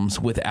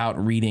Psalms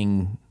without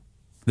reading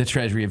the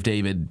Treasury of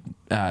David,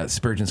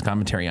 Spurgeon's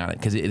commentary on it,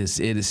 because it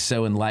is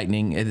so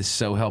enlightening. It is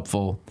so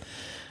helpful.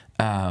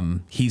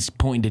 He's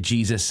pointing to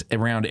Jesus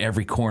around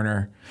every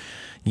corner,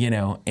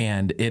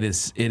 and it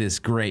is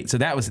great. So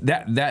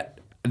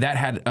that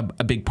had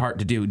a big part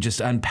to do, just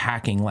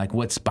unpacking, like,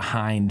 what's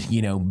behind,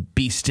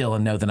 be still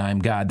and know that I am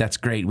God. That's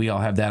great. We all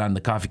have that on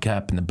the coffee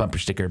cup and the bumper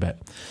sticker, but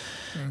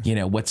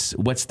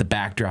what's the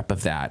backdrop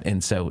of that?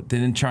 And so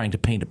then trying to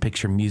paint a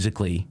picture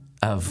musically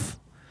of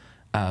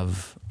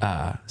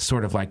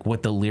sort of like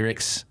what the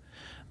lyrics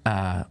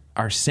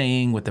are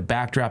saying, what the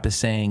backdrop is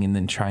saying, and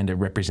then trying to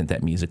represent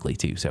that musically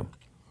too. So,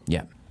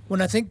 yeah. When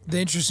I think the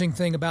interesting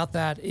thing about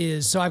that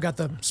is, so I've got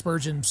the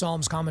Spurgeon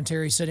Psalms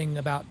commentary sitting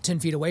about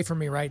 10 feet away from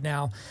me right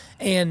now.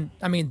 And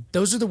I mean,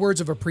 those are the words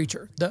of a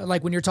preacher.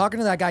 Like, when you're talking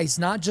to that guy, he's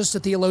not just a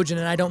theologian,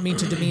 and I don't mean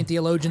to demean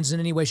theologians in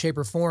any way, shape,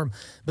 or form,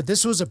 but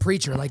this was a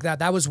preacher. Like,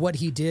 that was what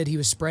he did. He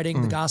was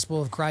spreading the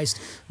gospel of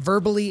Christ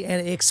verbally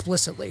and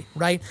explicitly,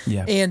 right?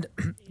 Yeah. And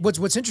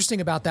what's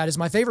interesting about that is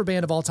my favorite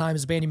band of all time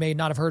is a band you may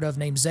not have heard of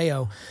named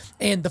Zao.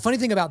 And the funny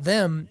thing about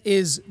them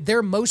is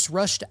their most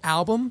rushed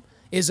album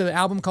is an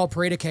album called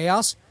Parade of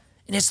Chaos,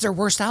 and it's their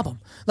worst album.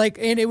 Like,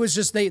 and it was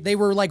just they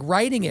were like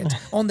writing it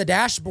on the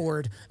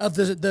dashboard of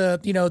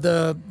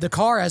the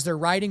car as they're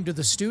riding to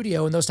the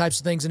studio and those types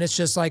of things. And it's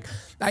just like,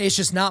 it's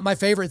just not my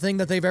favorite thing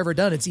that they've ever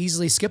done. It's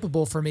easily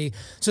skippable for me.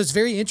 So it's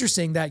very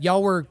interesting that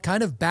y'all were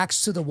kind of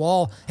backs to the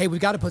wall. Hey,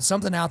 we've got to put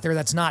something out there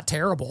that's not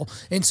terrible.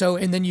 And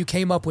then you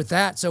came up with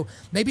that. So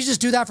maybe just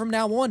do that from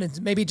now on,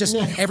 and maybe just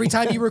every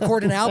time you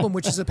record an album,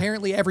 which is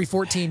apparently every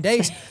 14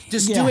 days,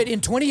 just do it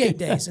in 28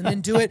 days, and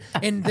then do it,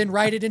 and then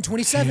write it in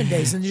 27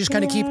 days, and you just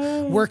kind of keep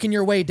working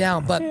your way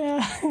down. But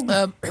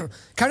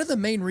kind of the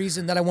main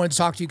reason that I wanted to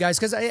talk to you guys,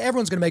 because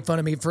everyone's going to make fun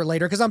of me for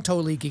later because I'm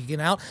totally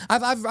geeking out.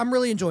 I'm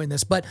really enjoying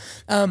this. But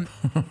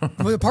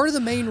part of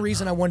the main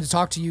reason I wanted to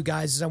talk to you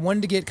guys is I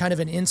wanted to get kind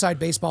of an inside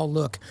baseball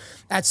look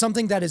at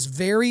something that is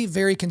very,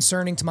 very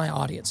concerning to my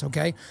audience,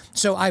 okay?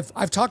 So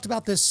I've talked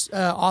about this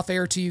off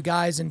air to you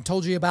guys and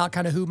told you about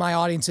kind of who my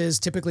audience is,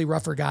 typically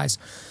rougher guys.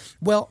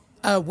 Well,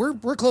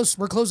 we're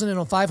closing in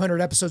on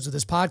 500 episodes of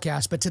this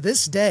podcast, but to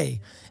this day,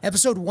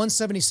 episode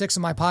 176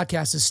 of my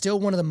podcast is still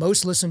one of the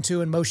most listened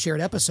to and most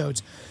shared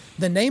episodes.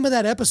 The name of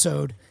that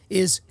episode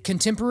is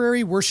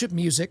Contemporary Worship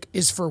Music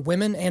is for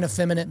Women and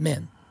Effeminate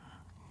Men.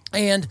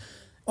 And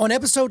on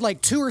episode like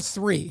 2 or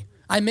 3,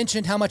 I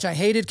mentioned how much I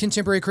hated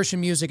contemporary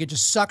Christian music. It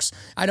just sucks.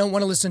 I don't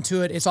want to listen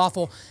to it. It's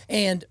awful.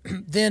 And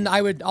then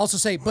I would also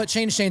say, but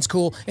Shane's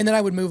cool. And then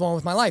I would move on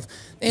with my life.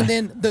 And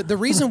then the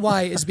reason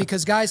why is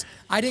because, guys,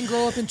 I didn't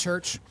grow up in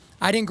church.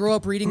 I didn't grow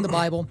up reading the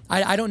Bible.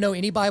 I don't know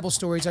any Bible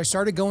stories. I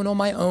started going on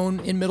my own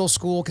in middle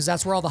school because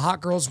that's where all the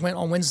hot girls went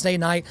on Wednesday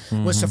night,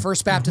 was to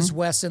First Baptist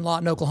West in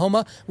Lawton,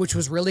 Oklahoma, which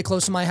was really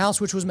close to my house,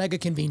 which was mega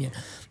convenient.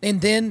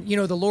 And then,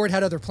 the Lord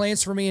had other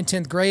plans for me in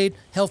 10th grade.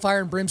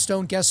 Hellfire and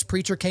Brimstone guest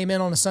preacher came in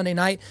on a Sunday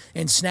night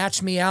and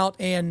snatched me out.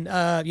 And,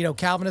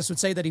 Calvinists would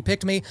say that he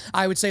picked me.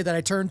 I would say that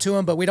I turned to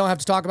him, but we don't have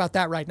to talk about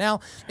that right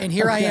now. And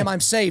here I am, I'm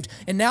saved.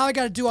 And now I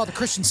got to do all the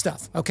Christian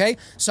stuff, okay?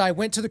 So I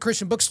went to the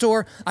Christian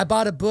bookstore. I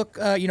bought a book,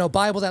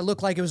 Bible that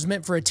looked like it was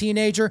meant for a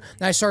teenager.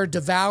 And I started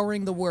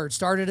devouring the Word.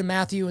 Started in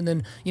Matthew and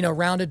then,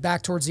 rounded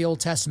back towards the Old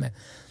Testament.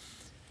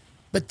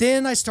 But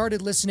then I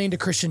started listening to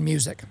Christian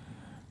music.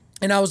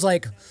 And I was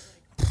like,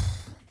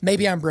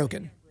 maybe I'm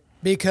broken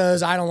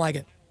because I don't like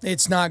it.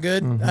 It's not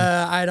good.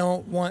 I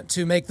don't want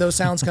to make those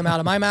sounds come out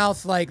of my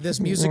mouth. Like, this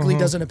musically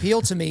doesn't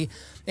appeal to me.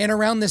 And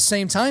around this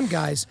same time,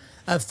 guys,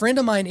 a friend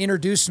of mine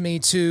introduced me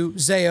to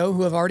Zao,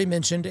 who I've already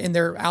mentioned, in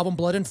their album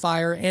Blood and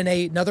Fire, and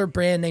another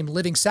brand named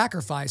Living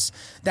Sacrifice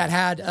that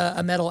had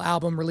a metal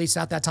album released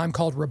at that time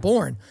called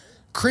Reborn.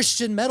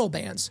 Christian metal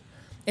bands.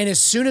 And as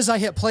soon as I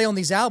hit play on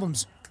these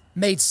albums,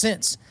 made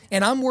sense.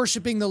 And I'm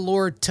worshiping the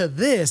Lord to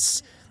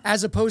this,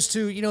 as opposed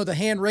to, the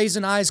hand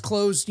raising, eyes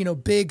closed,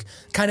 big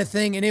kind of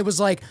thing. And it was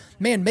like,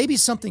 man, maybe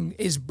something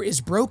is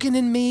broken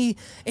in me.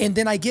 And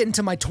then I get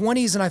into my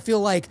 20s and I feel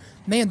like,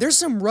 man, there's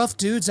some rough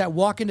dudes that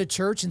walk into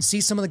church and see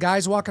some of the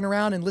guys walking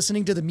around and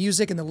listening to the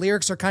music, and the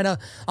lyrics are kind of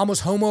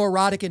almost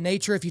homoerotic in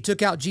nature. If you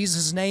took out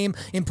Jesus' name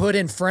and put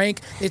in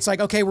Frank, it's like,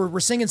 okay, we're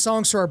singing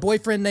songs to our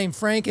boyfriend named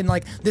Frank, and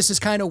like, this is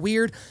kind of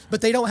weird, but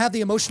they don't have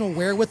the emotional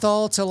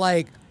wherewithal to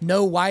like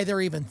know why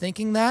they're even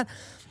thinking that.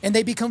 And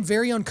they become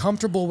very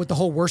uncomfortable with the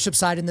whole worship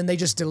side, and then they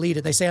just delete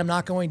it. They say, I'm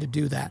not going to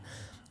do that.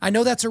 I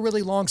know that's a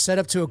really long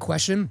setup to a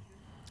question,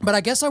 but I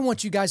guess I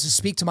want you guys to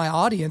speak to my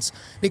audience,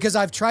 because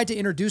I've tried to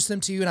introduce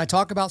them to you, and I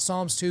talk about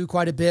Psalms 2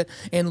 quite a bit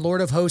and Lord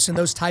of Hosts and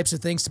those types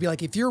of things, to be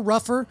like, if you're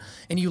rougher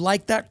and you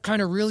like that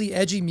kind of really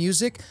edgy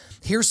music,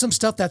 here's some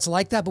stuff that's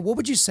like that. But what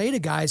would you say to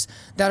guys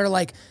that are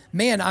like,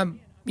 man,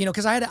 I'm,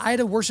 because I had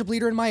a worship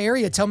leader in my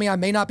area tell me I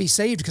may not be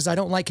saved because I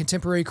don't like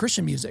contemporary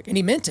Christian music, and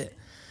he meant it.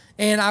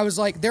 And I was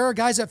like, there are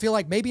guys that feel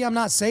like maybe I'm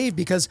not saved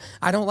because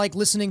I don't like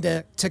listening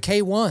to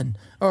K1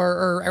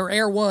 or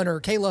Air One or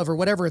K-Love or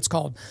whatever it's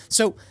called.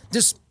 So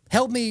just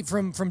help me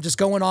from just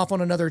going off on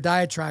another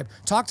diatribe.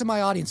 Talk to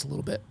my audience a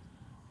little bit.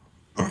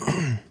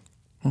 I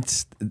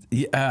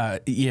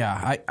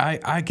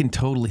can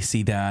totally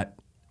see that.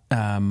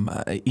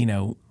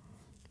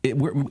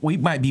 We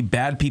might be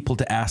bad people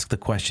to ask the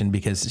question,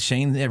 because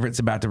Shane Everett's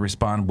about to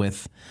respond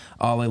with,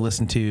 all I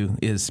listen to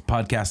is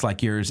podcasts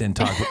like yours and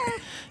talk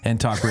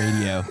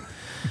radio.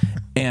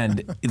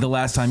 And the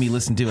last time he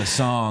listened to a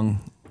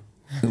song,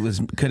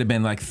 could have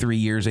been like 3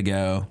 years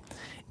ago.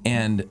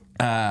 And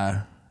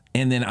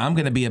then I'm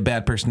going to be a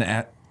bad person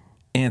to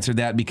answer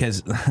that,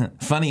 because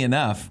funny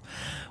enough,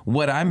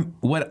 what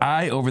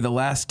I over the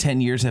last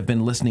 10 years have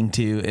been listening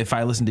to, if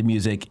I listen to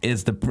music,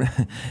 is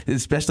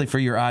especially for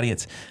your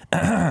audience,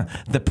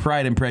 the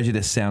Pride and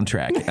Prejudice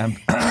soundtrack.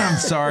 I'm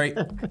sorry.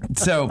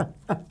 So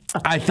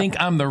I think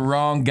I'm the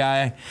wrong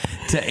guy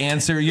to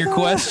answer your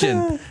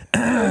question.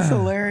 That's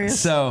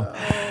hilarious. So,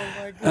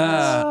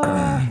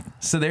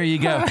 so there you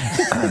go.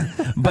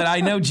 But I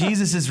know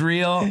Jesus is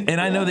real,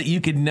 and I know that you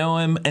can know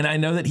him, and I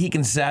know that he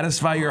can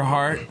satisfy your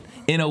heart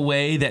in a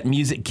way that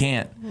music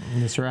can't.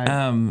 That's right.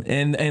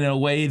 And in a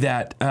way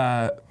that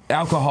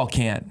alcohol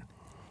can't.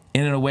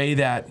 And in a way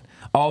that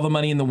all the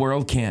money in the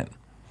world can't.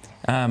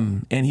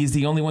 And he's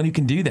the only one who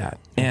can do that.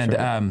 And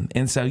right.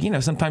 And so,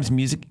 sometimes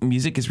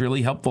music is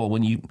really helpful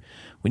when you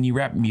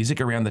wrap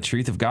music around the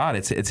truth of God.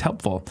 It's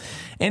helpful.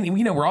 And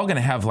we're all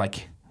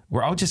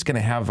just going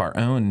to have our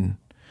own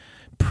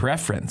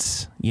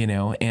preference,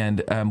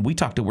 and we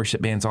talk to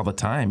worship bands all the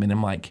time, and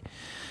I'm like,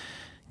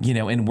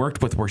 and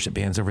worked with worship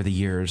bands over the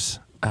years,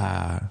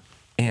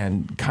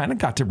 and kind of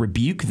got to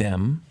rebuke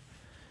them,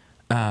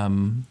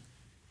 and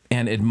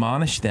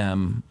admonish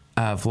them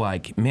of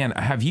like, man,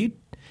 have you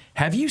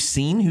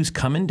seen who's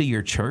coming to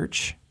your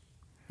church?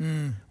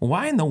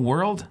 Why in the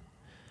world?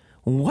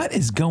 What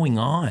is going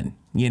on?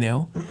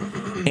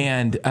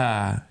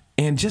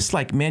 And just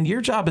like, man,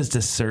 your job is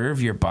to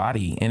serve your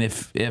body, and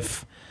if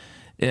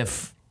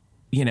that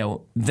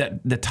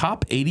the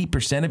top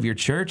 80% of your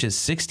church is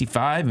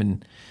 65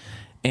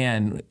 and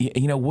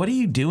what are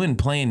you doing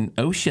playing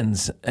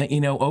Oceans,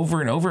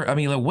 over and over? I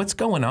mean, like, what's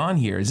going on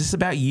here? Is this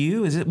about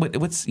you? Is it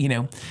what's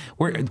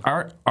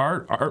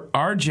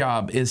our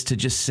job is to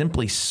just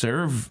simply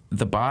serve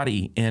the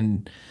body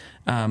and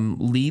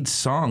lead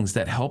songs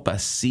that help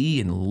us see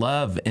and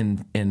love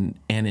and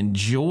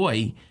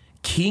enjoy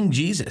King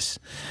Jesus.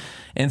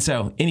 And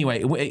so,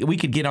 anyway, we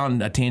could get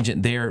on a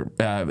tangent there,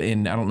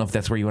 and I don't know if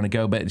that's where you want to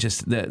go, but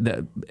just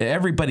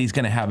everybody's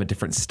going to have a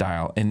different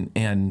style,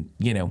 and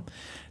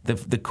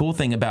the cool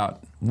thing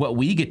about what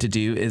we get to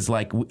do is,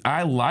 like,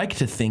 I like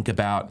to think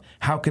about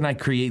how can I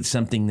create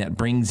something that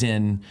brings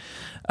in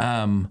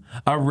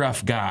a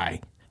rough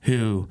guy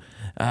who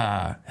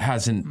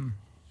hasn't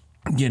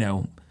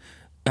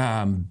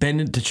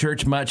been to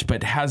church much,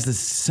 but has this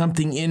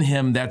something in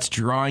him that's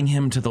drawing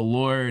him to the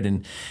Lord,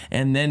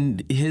 and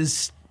then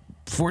his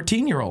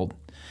 14-year-old,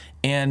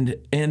 and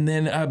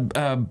then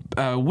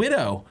a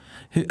widow.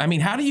 I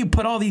mean, how do you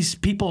put all these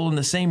people in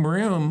the same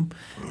room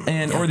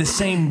or the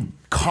same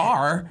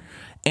car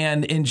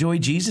and enjoy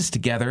Jesus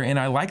together? And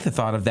I like the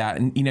thought of that.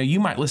 And, you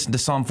might listen to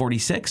Psalm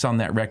 46 on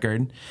that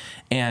record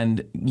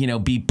and,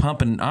 be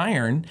pumping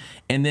iron.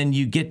 And then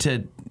you get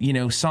to,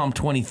 Psalm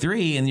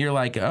 23 and you're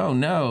like, oh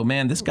no,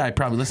 man, this guy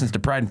probably listens to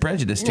Pride and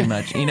Prejudice too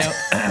much,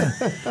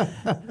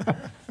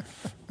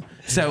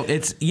 So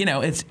it's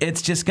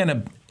just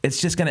gonna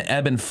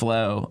ebb and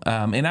flow,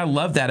 and I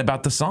love that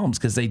about the Psalms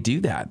because they do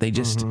that. They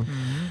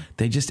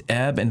just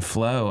ebb and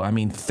flow. I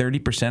mean,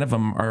 30% of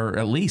them are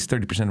at least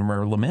 30% of them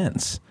are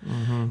laments,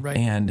 Right.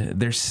 and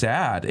they're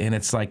sad. And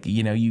it's like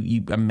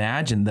you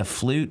imagine the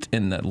flute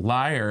and the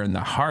lyre and the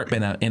harp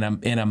in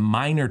a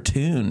minor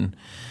tune.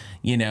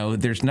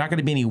 There's not going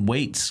to be any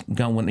weights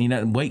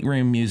going. Weight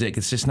room music.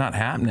 It's just not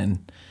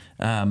happening.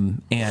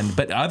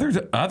 But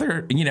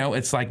other,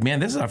 it's like, man,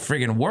 this is a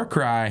friggin' war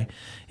cry,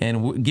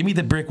 and give me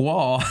the brick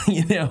wall,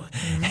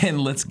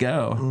 and let's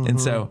go. And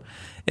so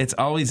it's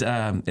always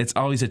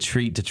a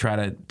treat to try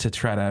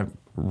to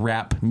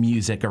wrap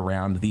music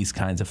around these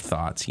kinds of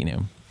thoughts,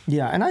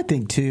 Yeah, and I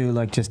think too,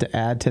 like just to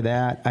add to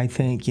that, I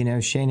think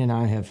Shane and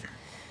I have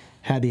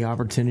had the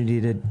opportunity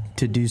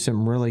to do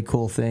some really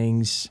cool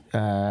things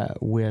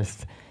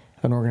with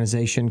an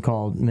organization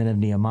called Men of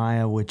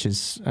Nehemiah, which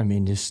is,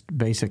 just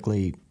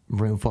basically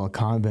room full of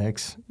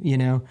convicts,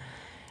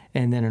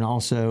 and then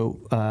also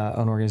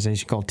an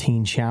organization called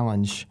Teen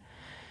Challenge.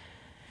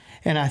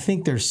 And I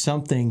think there's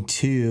something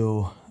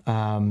to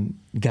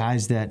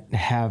guys that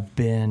have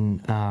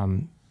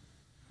been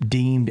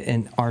deemed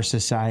in our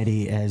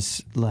society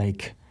as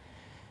like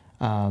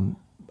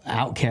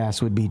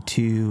outcasts would be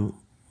too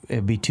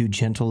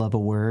gentle of a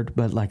word,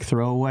 but like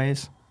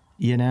throwaways,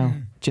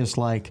 just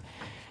like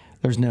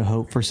there's no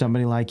hope for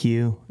somebody like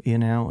you,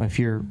 if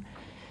you're,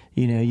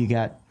 you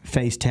got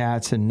face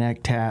tats and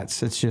neck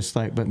tats. It's just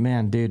like, but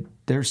man, dude,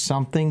 there's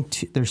something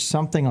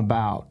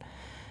about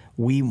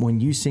when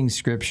you sing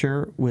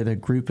scripture with a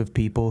group of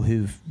people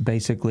who've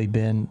basically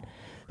been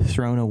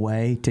thrown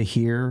away to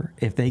hear,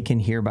 if they can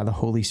hear by the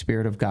Holy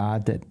Spirit of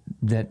God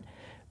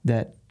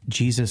that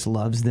Jesus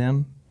loves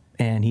them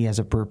and he has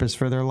a purpose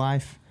for their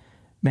life,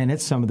 man,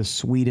 it's some of the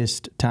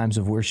sweetest times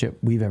of worship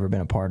we've ever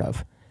been a part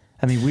of.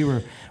 I mean, we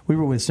were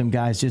with some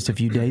guys just a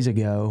few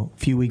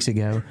weeks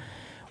ago,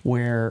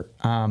 where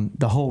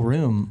the whole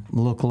room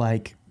looked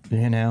like,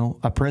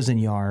 a prison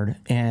yard.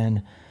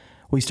 And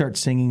we start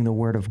singing the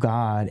Word of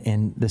God,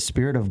 and the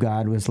Spirit of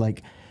God was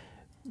like,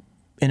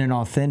 in an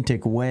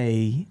authentic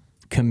way,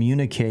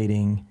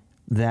 communicating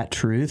that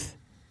truth.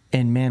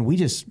 And man, we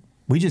just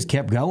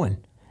kept going.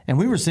 And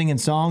we were singing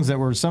songs that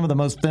were some of the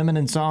most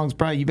feminine songs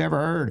probably you've ever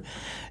heard,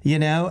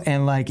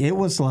 and like, it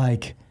was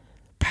like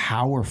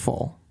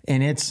powerful.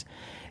 And it's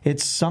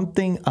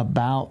something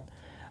about,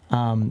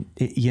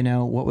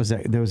 what was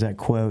that? There was that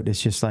quote.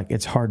 It's just like,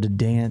 it's hard to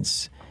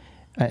dance.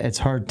 It's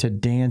hard to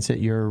dance at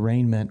your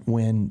arraignment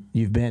when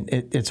you've been,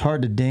 it's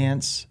hard to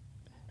dance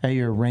at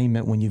your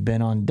arraignment when you've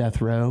been on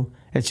death row.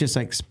 It's just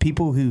like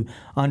people who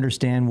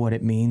understand what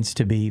it means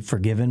to be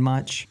forgiven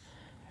much,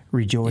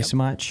 rejoice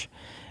much.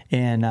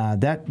 And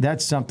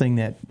that's something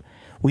that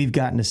we've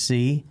gotten to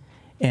see.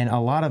 And a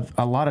lot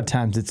of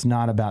times it's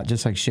not about,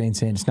 just like Shane's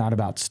saying, it's not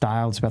about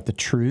style, it's about the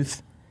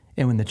truth.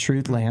 And when the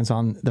truth lands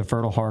on the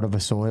fertile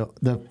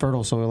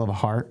soil of a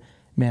heart,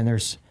 man,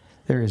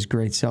 there is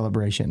great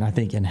celebration. I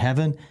think in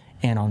heaven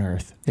and on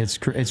earth, it's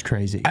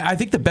crazy. I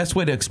think the best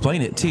way to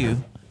explain it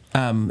too,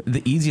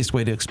 the easiest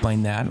way to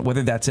explain that,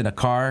 whether that's in a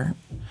car,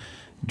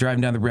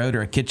 driving down the road,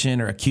 or a kitchen,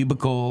 or a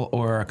cubicle,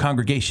 or a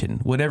congregation,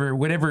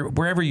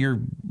 wherever you're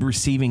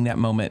receiving that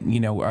moment,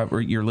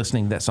 or you're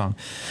listening to that song.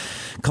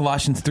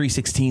 Colossians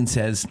 3:16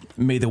 says,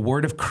 "May the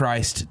word of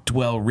Christ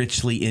dwell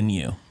richly in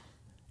you,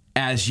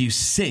 as you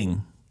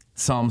sing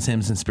psalms,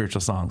 hymns, and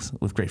spiritual songs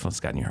with gratefulness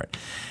to God in your heart."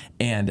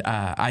 And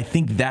I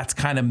think that's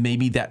kind of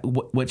maybe that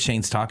what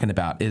Shane's talking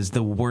about is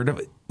the word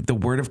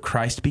of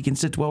Christ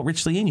begins to dwell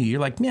richly in you. You're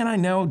like, man, I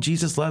know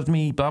Jesus loved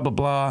me, blah, blah,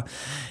 blah.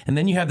 And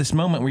then you have this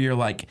moment where you're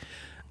like,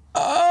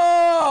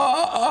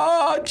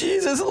 oh,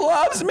 Jesus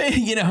loves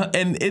me,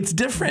 and it's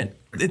different.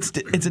 It's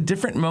a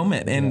different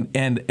moment.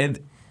 And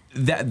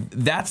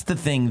that's the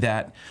thing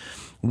that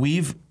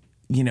we've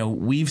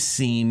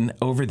seen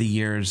over the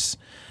years.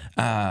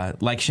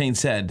 Like Shane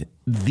said,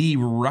 the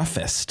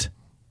roughest,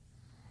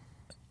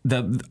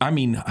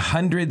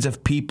 hundreds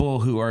of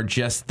people who are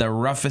just the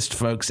roughest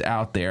folks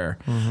out there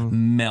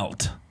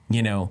melt,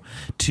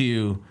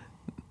 to,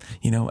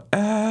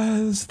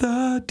 as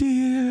the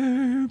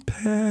deer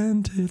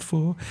panted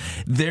for,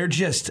 they're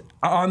just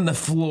on the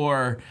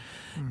floor.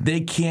 They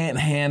can't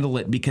handle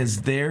it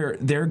because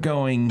they're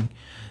going,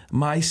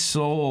 my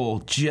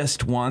soul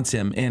just wants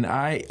him. And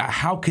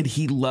how could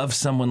he love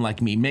someone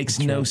like me? Makes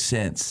no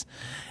sense.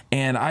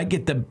 and I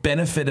get the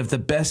benefit of the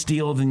best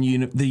deal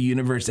in the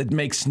universe. It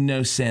makes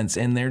no sense,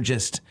 and they're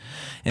just,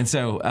 and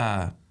so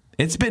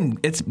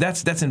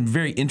that's a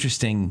very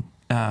interesting.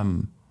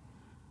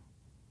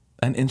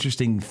 An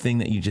interesting thing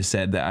that you just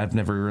said that I'd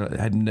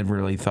never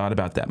really thought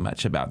about that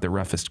much, about the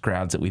roughest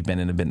crowds that we've been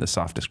in have been the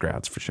softest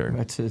crowds for sure.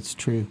 It's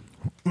true.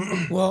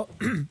 Well,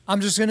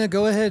 I'm just going to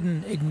go ahead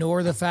and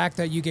ignore the fact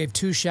that you gave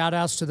 2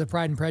 shout-outs to the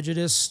Pride and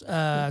Prejudice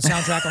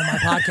soundtrack on my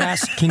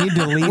podcast. Can you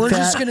delete We're that?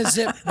 just going to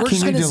zip. We're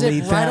just going to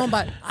zip right on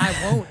by. I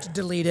won't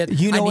delete it.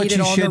 You know I what need you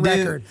it on should the do?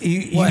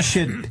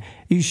 record.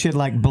 You should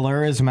like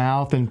blur his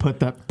mouth and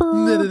put the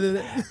I'm gonna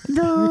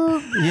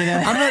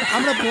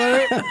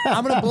blur it.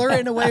 I'm gonna blur it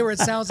in a way where it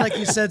sounds like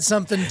you said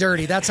something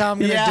dirty. That's how I'm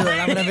gonna do it.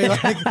 I'm gonna be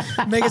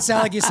like, make it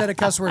sound like you said a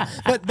cuss word.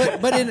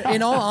 But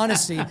in all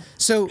honesty,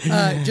 so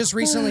just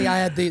recently I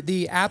had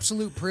the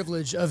absolute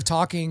privilege of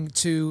talking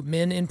to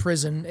men in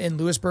prison in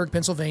Lewisburg,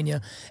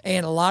 Pennsylvania,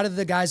 and a lot of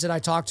the guys that I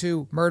talked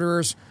to,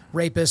 murderers,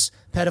 rapists,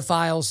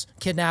 pedophiles,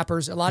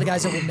 kidnappers, a lot of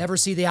guys that will never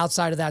see the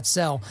outside of that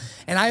cell.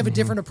 And I have a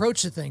different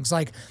approach to things.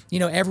 Like,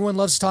 everyone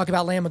loves to talk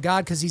about Lamb of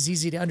God because he's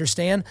easy to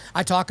understand.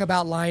 I talk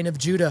about Lion of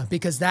Judah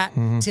because that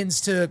tends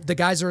to, the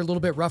guys are a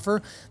little bit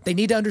rougher. They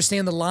need to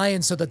understand the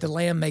lion so that the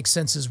lamb makes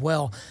sense as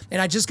well.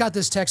 And I just got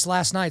this text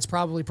last night. It's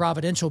probably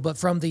providential, but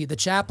from the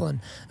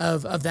chaplain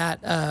of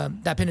that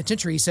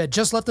penitentiary. He said,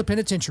 just left the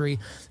penitentiary.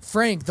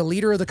 Frank, the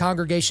leader of the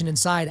congregation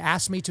inside,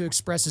 asked me to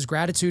express his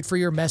gratitude for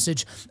your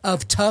message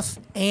of tough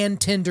and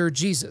tender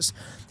Jesus.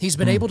 He's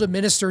been able to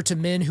minister to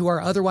men who are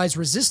otherwise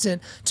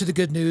resistant to the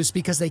good news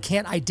because they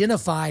can't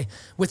identify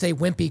with a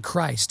wimpy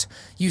Christ.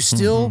 You're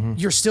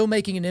still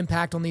making an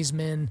impact on these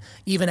men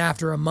even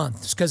after a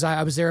month, because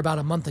I was there about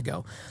a month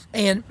ago.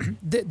 And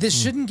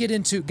this shouldn't get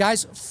into,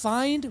 guys,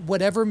 find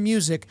whatever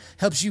music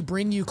helps you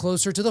bring you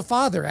closer to the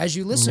Father as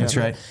you listen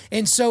to it.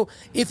 And so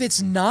if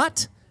it's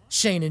not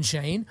Shane and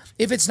Shane,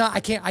 if it's not, I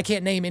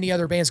can't name any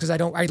other bands because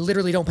I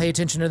literally don't pay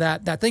attention to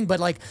that thing.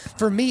 But like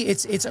for me,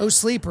 it's O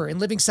Sleeper and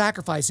Living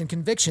Sacrifice and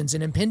Convictions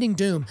and Impending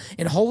Doom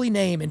and Holy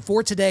Name and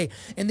For Today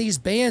and these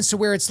bands to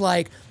where it's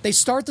like they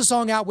start the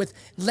song out with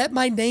 "Let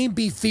my name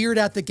be feared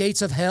at the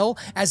gates of hell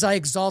as I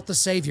exalt the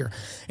Savior,"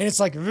 and it's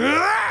like,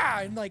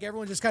 and like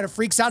everyone just kind of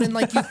freaks out and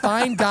like you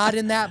find God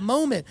in that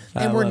moment,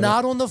 and we're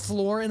not on the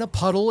floor in a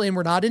puddle and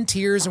we're not in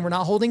tears and we're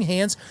not holding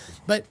hands,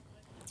 but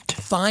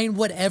find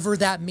whatever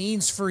that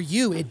means for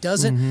you. It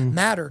doesn't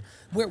matter.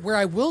 Where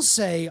I will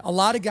say a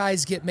lot of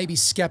guys get maybe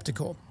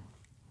skeptical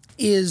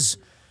is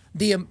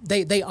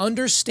they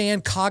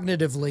understand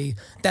cognitively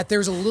that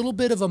there's a little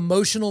bit of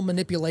emotional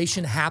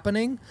manipulation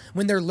happening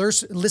when they're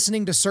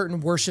listening to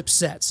certain worship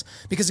sets.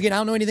 Because again, I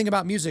don't know anything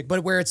about music,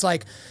 but where it's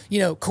like,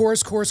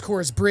 chorus, chorus,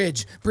 chorus,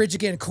 bridge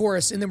again,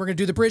 chorus, and then we're going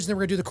to do the bridge, and then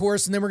we're going to do the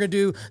chorus, and then we're going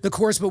to do the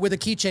chorus but with a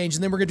key change,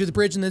 and then we're going to do the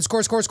bridge, and then it's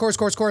chorus, chorus, chorus,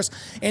 chorus, chorus.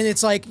 And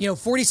it's like,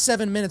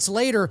 47 minutes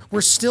later,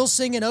 we're still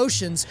singing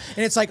Oceans,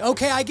 and it's like,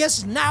 okay, I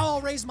guess now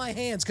I'll raise my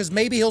hands because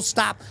maybe he'll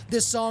stop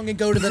this song and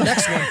go to the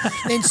next one.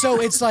 And so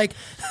it's like,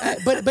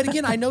 but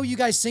again, I know you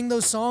guys sing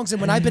those songs, and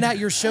when I've been at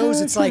your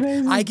shows, it's like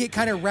amazing. I get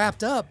kind of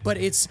wrapped up, but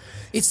it's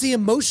the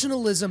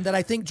emotionalism that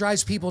I think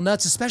drives people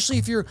nuts, especially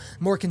if you're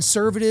more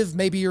conservative,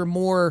 maybe you're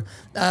more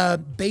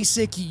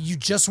basic, you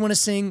just want to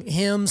sing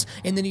hymns,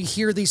 and then you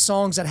hear these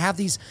songs that have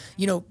these,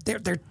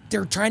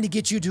 they're trying to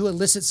get you to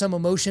elicit some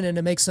emotion and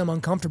to make them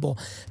uncomfortable.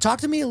 Talk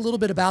to me a little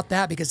bit about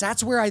that, because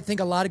that's where I think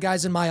a lot of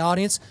guys in my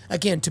audience,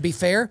 again, to be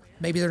fair,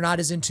 maybe they're not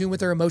as in tune with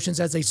their emotions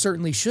as they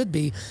certainly should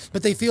be,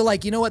 but they feel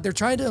like, they're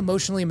trying to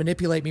emotionally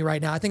manipulate me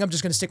right now. I think I'm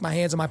just going to stick my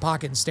hands in my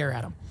pocket and stare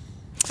at them.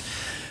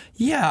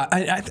 Yeah,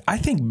 I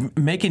think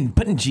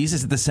putting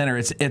Jesus at the center.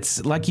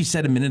 It's like you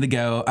said a minute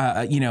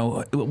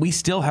ago. We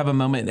still have a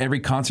moment at every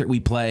concert we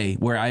play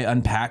where I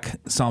unpack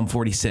Psalm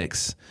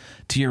 46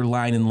 to your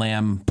lion and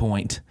lamb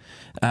point.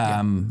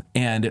 And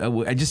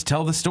I just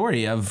tell the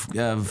story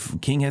of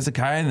King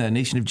Hezekiah and the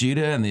nation of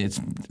Judah, and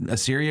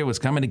Assyria was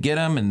coming to get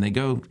them, and they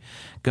go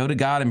to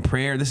God in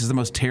prayer. This is the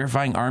most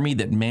terrifying army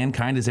that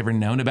mankind has ever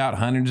known about.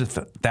 Hundreds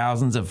of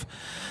thousands of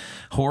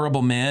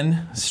horrible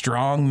men,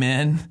 strong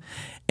men,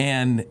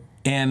 and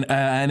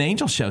an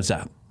angel shows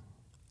up.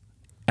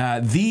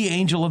 The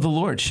angel of the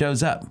Lord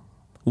shows up,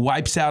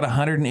 wipes out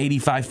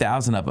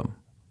 185,000 of them,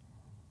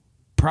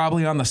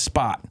 probably on the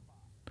spot.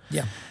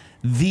 Yeah.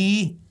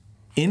 The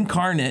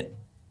incarnate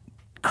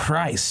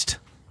Christ,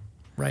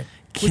 right?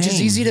 Which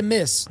is easy to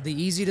miss.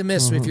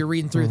 If you're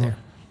reading through there.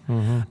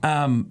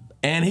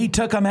 And he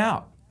took them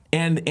out.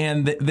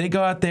 And they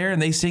go out there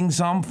and they sing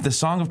the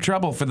Song of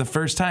Trouble for the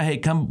first time. Hey,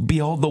 come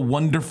behold the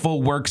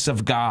wonderful works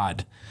of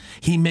God.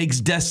 He makes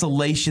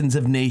desolations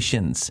of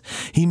nations.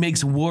 He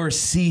makes war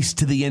cease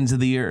to the ends of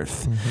the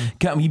earth.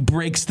 Come, he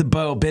breaks the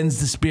bow, bends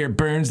the spear,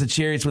 burns the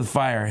chariots with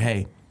fire.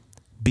 Hey,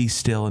 be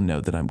still and know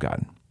that I'm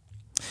God.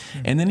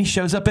 And then he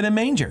shows up in a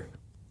manger.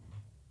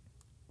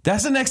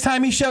 That's the next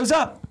time he shows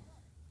up.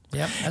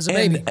 Yep, as a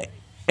baby.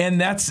 And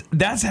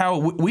that's how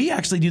we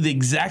actually do the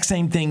exact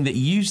same thing that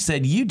you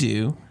said you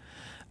do.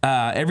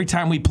 Every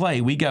time we play,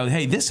 we go,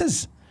 hey, this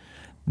is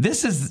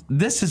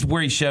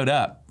where he showed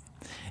up.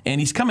 And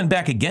he's coming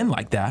back again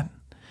like that.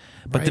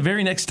 But the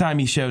very next time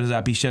he shows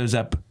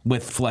up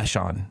with flesh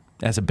on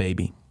as a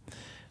baby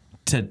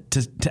to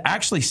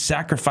actually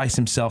sacrifice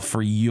himself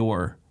for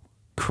your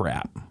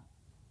crap.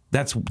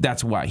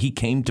 That's why he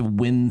came to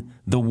win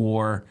the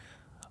war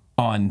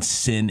on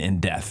sin and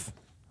death.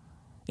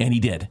 And he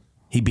did.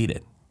 He beat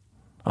it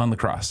on the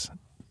cross,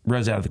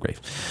 rose out of the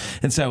grave.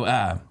 And so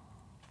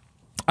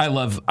I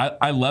love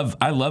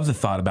the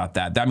thought about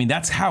that. I mean,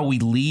 that's how we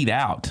lead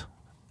out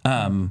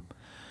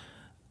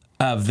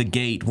of the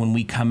gate when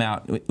we come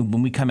out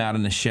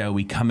in the show.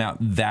 We come out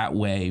that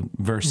way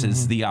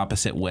versus the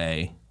opposite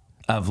way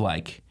of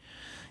like,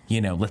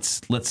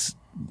 let's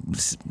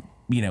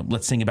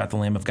sing about the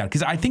Lamb of God.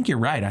 Because I think you're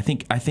right. I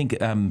think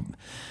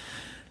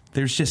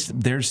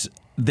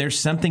there's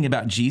something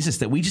about Jesus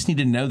that we just need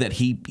to know that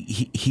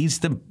he's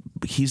the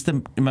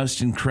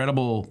most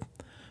incredible,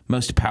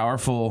 most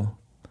powerful,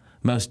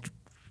 most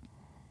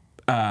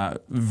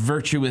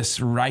virtuous,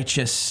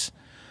 righteous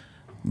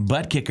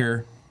butt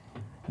kicker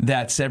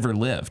that's ever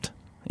lived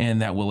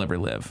and that will ever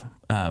live.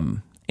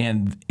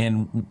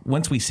 And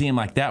once we see him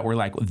like that, we're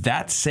like,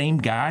 that same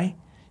guy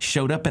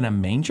showed up in a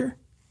manger?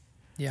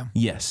 Yeah.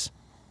 Yes.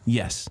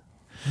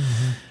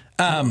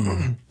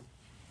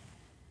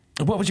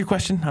 What was your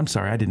question? I'm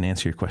sorry, I didn't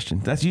answer your question.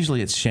 That's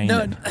usually it's Shane.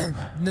 No,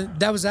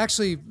 that was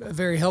actually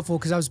very helpful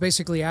because I was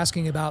basically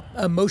asking about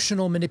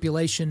emotional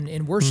manipulation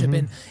in worship,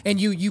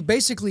 and you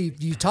basically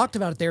talked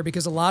about it there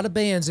because a lot of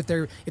bands, if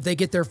they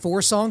get their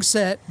 4-song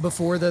set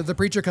before the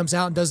preacher comes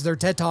out and does their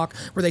TED Talk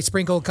where they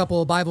sprinkle a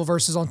couple of Bible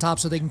verses on top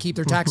so they can keep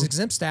their tax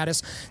exempt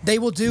status, they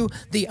will do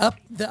the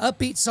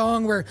upbeat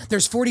song where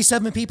there's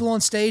 47 people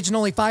on stage and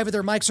only 5 of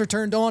their mics are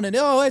turned on, and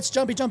it's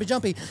jumpy,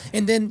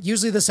 and then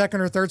usually the second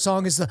or third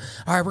song is all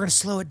right, we're going to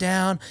slow it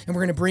down and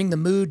we're going to bring the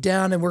mood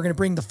down and we're going to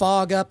bring the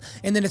fog up,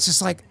 and then it's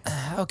just like,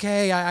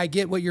 okay, I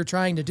get what you're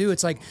trying to do.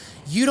 It's like,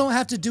 you don't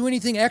have to do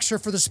anything extra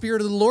for the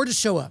Spirit of the Lord to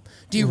show up.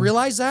 Do you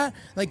realize that?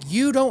 Like,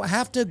 you don't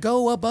have to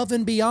go above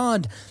and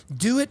beyond.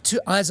 Do it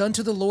as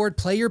unto the Lord.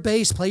 Play your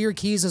bass, play your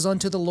keys as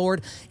unto the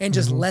Lord, and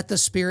just let the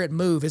Spirit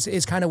move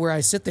is kind of where I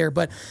sit there.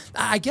 But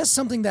I guess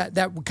something that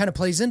kind of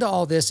plays into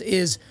all this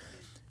is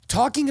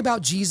talking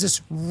about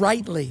Jesus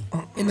rightly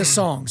in the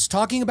songs,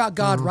 talking about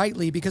God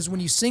rightly, because when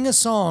you sing a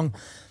song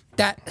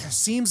that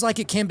seems like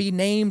it can be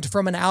named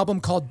from an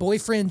album called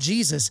Boyfriend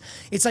Jesus,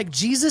 it's like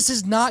Jesus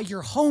is not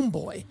your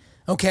homeboy,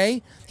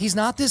 okay? He's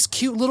not this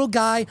cute little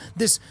guy,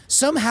 this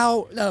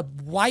somehow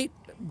white,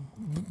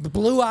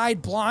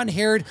 blue-eyed,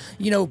 blonde-haired,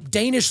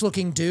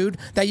 Danish-looking dude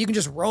that you can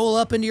just roll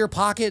up into your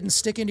pocket and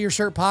stick into your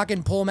shirt pocket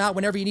and pull him out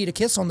whenever you need a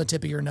kiss on the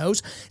tip of your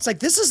nose. It's like,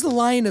 this is the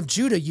Lion of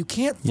Judah. You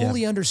can't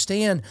fully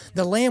understand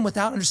the Lamb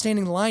without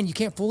understanding the Lion. You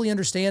can't fully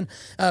understand,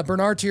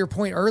 Bernard, to your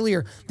point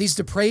earlier, these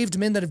depraved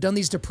men that have done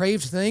these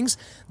depraved things,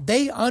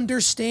 they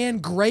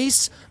understand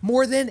grace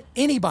more than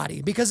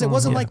anybody because it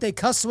wasn't like they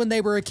cussed when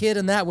they were a kid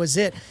and that was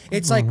it.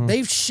 It's like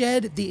they've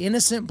shed the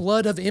innocent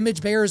blood of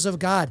image bearers of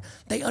God.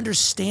 They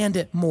understand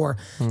it more.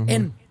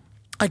 And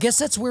I guess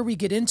that's where we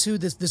get into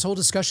this whole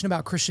discussion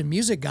about Christian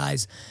music,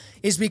 guys,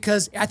 is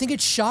because I think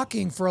it's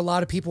shocking for a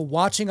lot of people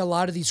watching a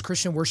lot of these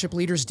Christian worship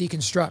leaders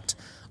deconstruct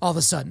all of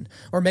a sudden.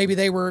 Or maybe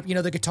they were, the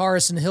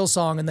guitarist in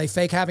Hillsong and they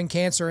fake having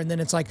cancer, and then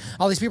it's like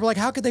all these people are like,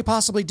 how could they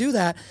possibly do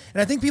that?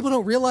 And I think people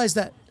don't realize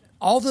that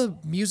all the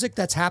music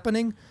that's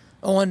happening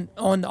on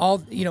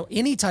all,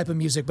 any type of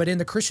music, but in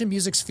the Christian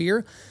music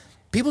sphere,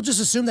 people just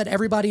assume that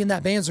everybody in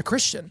that band's a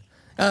Christian.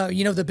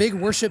 The big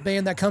worship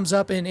band that comes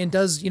up and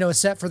does, a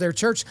set for their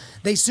church,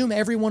 they assume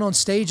everyone on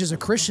stage is a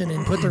Christian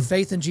and put their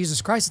faith in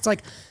Jesus Christ. It's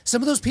like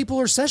some of those people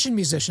are session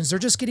musicians. They're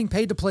just getting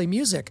paid to play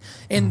music.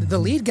 And the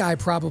lead guy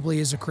probably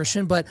is a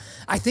Christian. But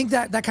I think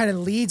that kind of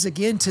leads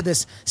again to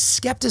this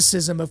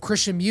skepticism of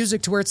Christian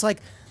music to where it's like,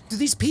 do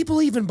these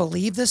people even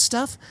believe this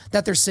stuff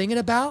that they're singing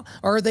about?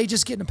 Or are they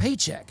just getting a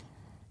paycheck?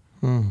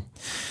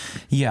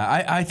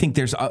 Yeah, I think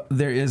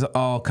there is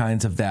all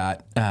kinds of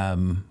that.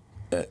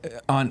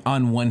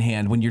 On one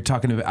hand, when you're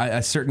talking about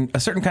a certain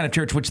kind of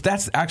church, which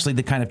that's actually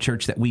the kind of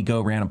church that we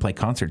go around and play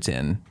concerts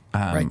in.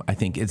 Right. I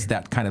think it's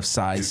that kind of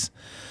size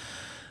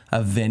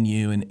of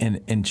venue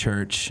in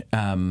church.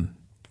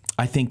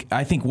 I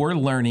think we're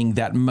learning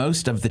that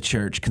most of the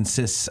church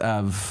consists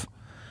of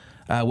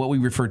what we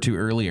referred to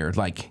earlier.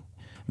 Like,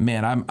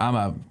 man,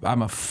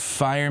 I'm a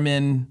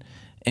fireman,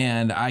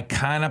 and I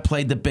kind of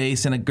played the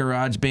bass in a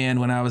garage band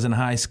when I was in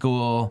high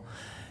school,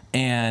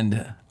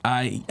 and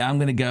I'm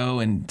going to go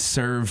and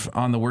serve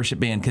on the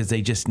worship band because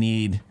they just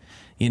need,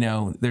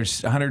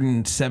 there's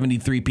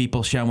 173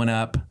 people showing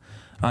up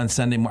on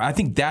Sunday morning. I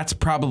think that's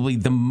probably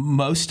the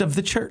most of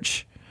the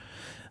church.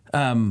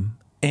 And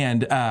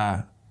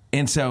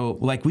so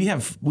like we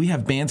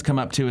have bands come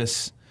up to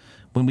us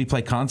when we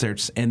play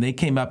concerts, and they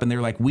came up and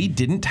they're like, we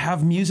didn't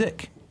have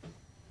music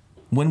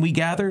when we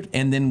gathered.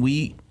 And then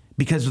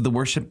because of the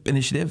worship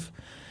initiative,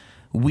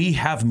 we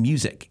have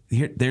music.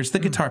 There's the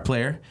guitar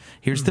player.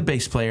 Here's the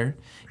bass player.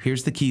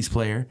 Here's the keys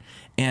player.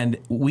 And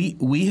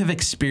we have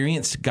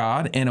experienced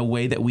God in a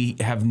way that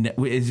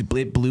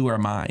it blew our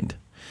mind.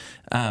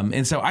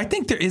 And so I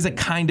think there is a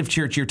kind of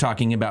church you're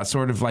talking about,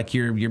 sort of like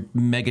your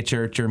mega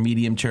church or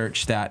medium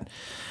church that,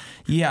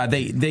 yeah,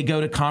 they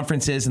go to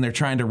conferences and they're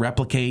trying to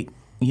replicate,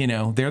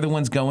 they're the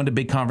ones going to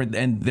big conference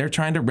and they're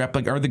trying to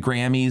replicate, or the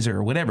Grammys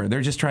or whatever.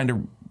 They're just trying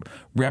to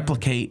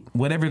replicate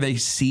whatever they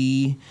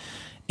see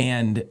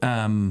and do.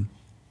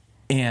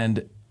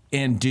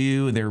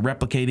 They're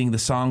replicating the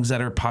songs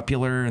that are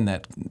popular and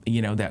that,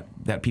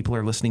 that people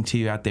are listening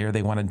to out there.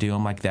 They want to do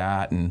them like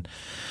that. And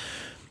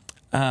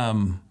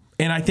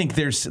I think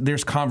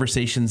there's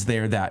conversations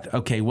there that,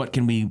 okay, what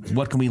can we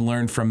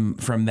learn from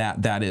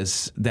that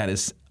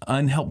is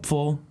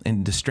unhelpful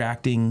and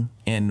distracting,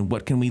 and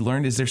what can we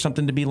learn? Is there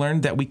something to be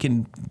learned that we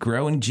can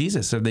grow in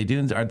Jesus? Are they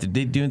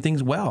doing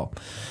things well?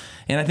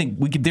 And I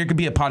think there could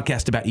be a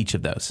podcast about each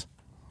of those.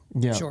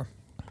 Yeah, sure.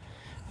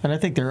 And I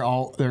think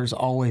there's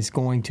always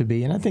going to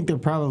be, and I think there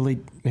probably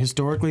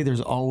historically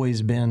there's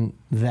always been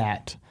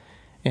that,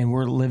 and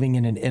we're living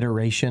in an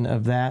iteration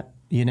of that.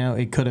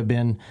 It could have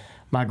been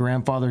my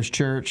grandfather's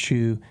church,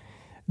 who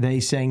they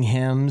sang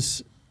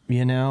hymns,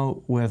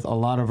 with a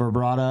lot of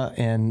vibrato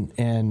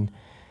and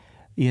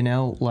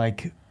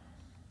like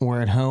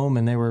were at home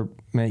and they were,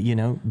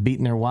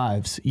 beating their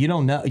wives. You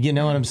don't know,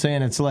 what I'm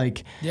saying? It's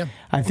like, yeah.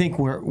 I think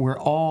we're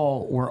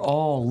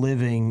all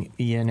living,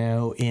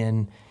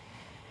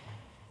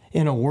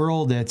 in a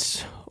world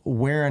that's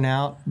wearing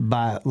out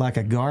by like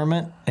a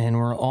garment, and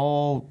we're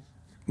all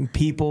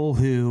people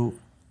who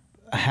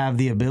have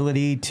the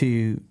ability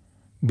to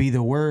be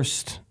the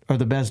worst or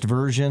the best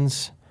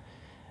versions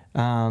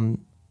at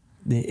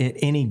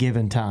any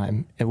given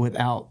time,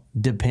 without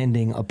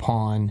depending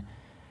upon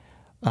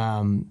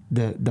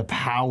the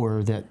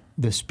power that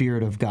the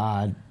Spirit of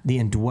God, the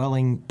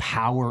indwelling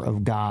power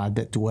of God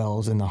that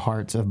dwells in the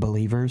hearts of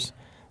believers,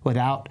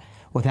 without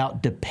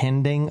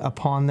depending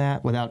upon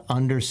that, without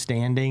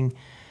understanding,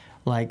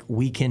 like,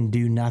 we can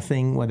do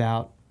nothing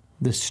without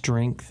the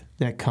strength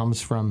that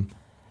comes from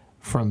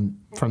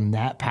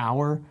that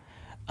power.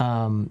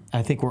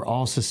 I think we're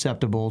all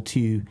susceptible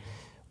to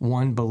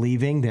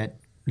believing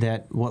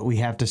that what we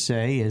have to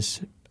say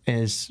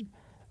is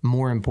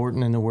more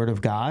important than the Word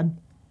of God.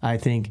 I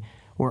think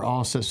we're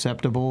all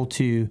susceptible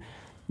to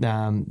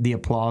the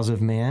applause of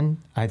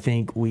men. I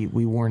think we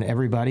warn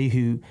everybody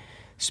who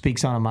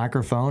speaks on a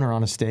microphone or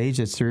on a stage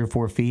that's 3 or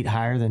 4 feet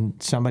higher than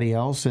somebody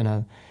else in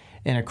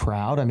a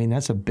crowd. I mean,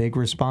 that's a big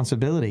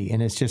responsibility,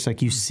 and it's just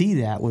like you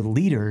see that with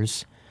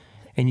leaders,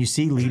 and you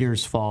see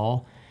leaders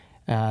fall.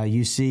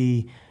 You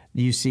see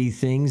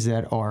things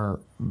that are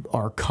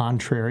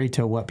contrary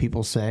to what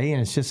people say,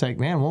 and it's just like,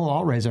 man, we'll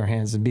all raise our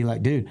hands and be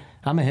like, dude,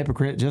 I'm a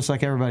hypocrite just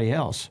like everybody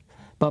else.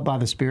 But by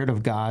the Spirit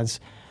of God's,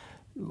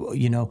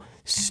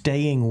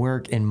 staying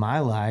work in my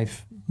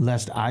life,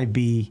 lest I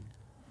be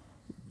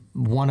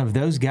one of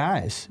those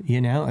guys,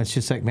 it's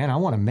just like, man, I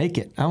want to make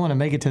it. I want to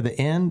make it to the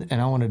end, and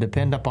I want to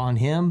depend upon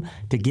Him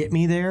to get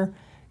me there,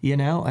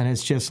 and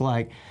it's just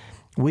like,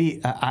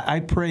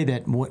 I pray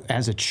that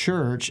as a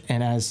church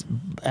and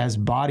as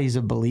bodies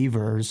of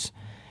believers,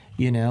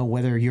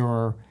 whether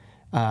you're,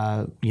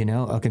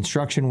 a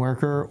construction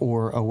worker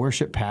or a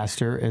worship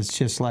pastor, it's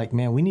just like,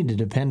 man, we need to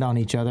depend on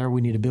each other.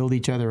 We need to build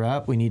each other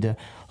up. We need to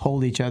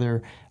hold each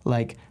other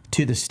like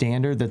to the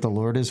standard that the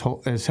Lord has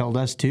held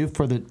us to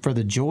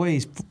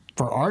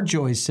for our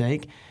joy's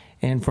sake,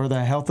 and for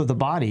the health of the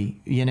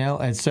body,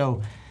 And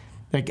so,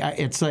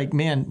 it's like,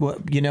 man,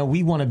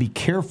 we want to be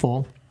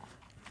careful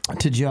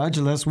to judge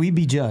lest we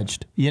be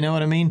judged. You know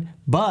what I mean?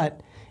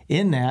 But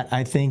in that,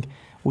 I think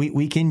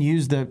we can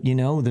use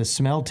the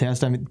smell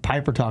test. I mean,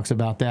 Piper talks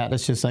about that.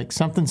 It's just like,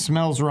 something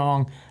smells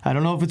wrong. I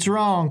don't know if it's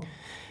wrong,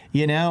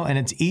 and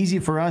it's easy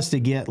for us to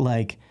get,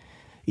 like,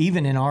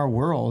 even in our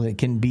world, it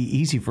can be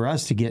easy for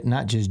us to get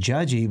not just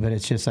judgy, but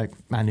it's just like,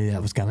 I knew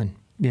that was coming.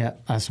 Yeah,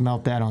 I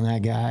smelt that on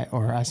that guy,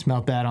 or I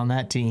smelt that on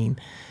that team,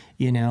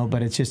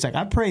 but it's just like,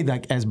 I pray,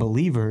 like, as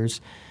believers,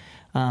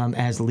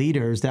 as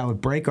leaders, that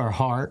would break our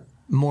heart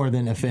more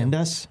than offend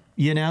us,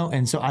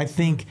 And so I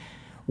think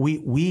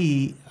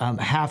we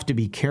have to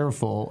be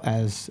careful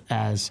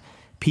as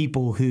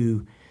people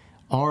who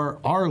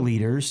are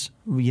leaders,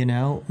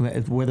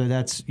 whether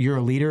that's you're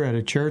a leader at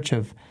a church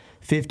of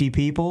 50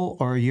 people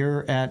or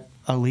you're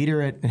a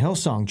leader at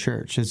Hillsong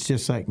Church. It's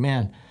just like,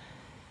 man,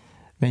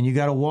 you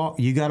got to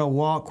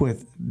walk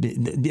with,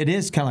 it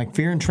is kind of like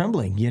fear and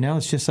trembling,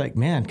 It's just like,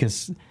 man,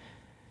 because,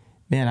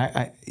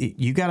 man,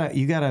 you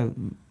gotta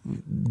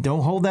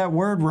don't hold that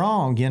word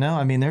wrong,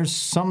 I mean, there's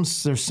some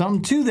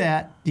to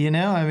that,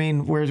 I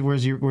mean, where's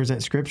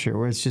that scripture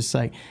where it's just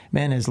like,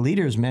 man, as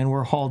leaders, man,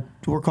 we're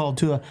called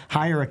to a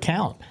higher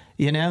account,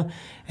 and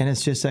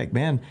it's just like,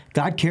 man,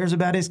 God cares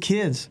about His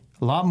kids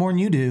a lot more than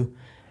you do,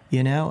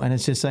 and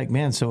it's just like,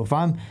 man, so if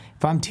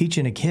I'm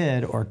teaching a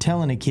kid or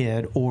telling a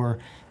kid or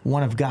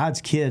one of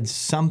God's kids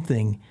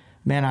something,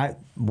 man,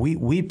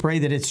 we pray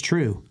that it's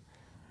true.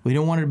 We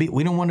don't want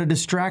to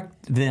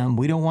distract them.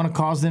 We don't want to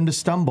cause them to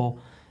stumble,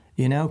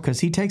 because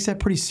He takes that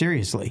pretty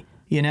seriously,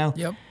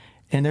 Yep.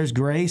 And there's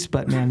grace,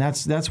 but man,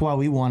 that's why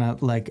we want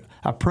to, like,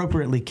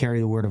 appropriately carry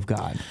the Word of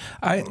God.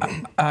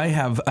 I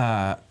have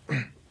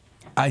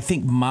I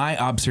think my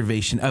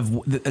observation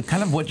of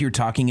kind of what you're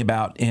talking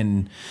about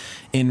in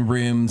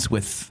rooms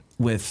with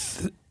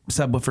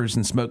subwoofers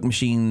and smoke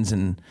machines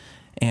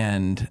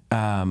and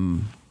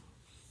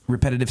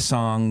repetitive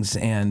songs,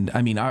 and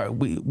I mean,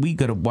 we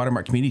go to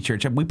Watermark Community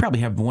Church. We probably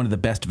have one of the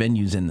best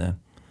venues in the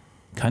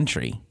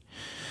country.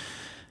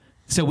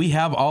 So we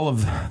have all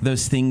of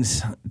those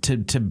things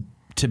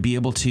to be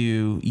able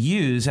to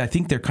use. I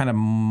think they're kind of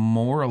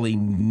morally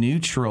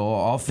neutral.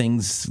 All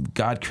things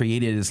God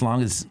created, as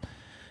long as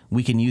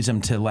we can use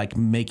them to like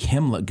make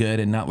Him look good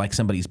and not like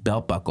somebody's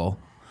belt buckle,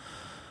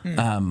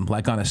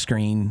 like on a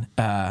screen.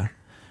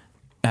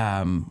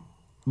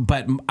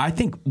 But I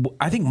think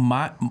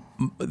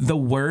the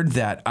word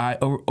that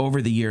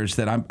over the years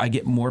that I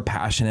get more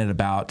passionate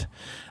about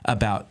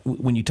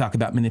when you talk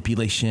about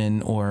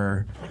manipulation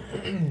or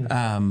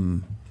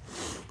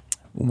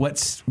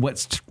what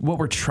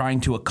we're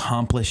trying to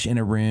accomplish in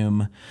a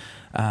room,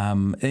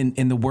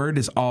 and the word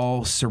is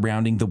all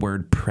surrounding the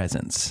word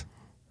presence.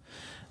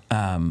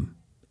 And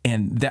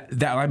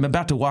that I'm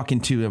about to walk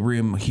into a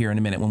room here in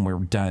a minute when we're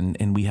done,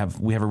 and we have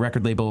a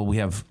record label, we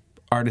have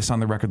artists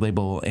on the record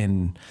label,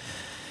 and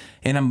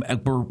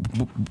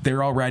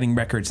they're all writing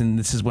records, and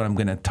this is what I'm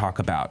going to talk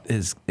about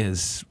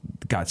is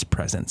God's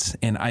presence.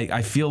 And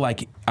I feel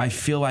like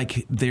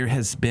there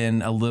has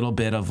been a little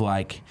bit of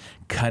like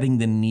cutting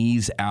the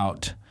knees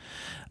out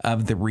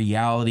of the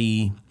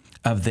reality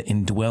of the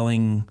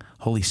indwelling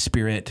Holy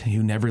Spirit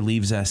who never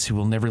leaves us, who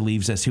will never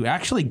leave us, who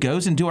actually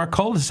goes into our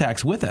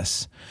cul-de-sacs with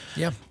us.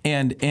 Yeah.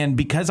 And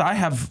because I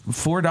have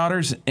 4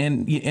 daughters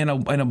and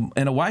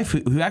a wife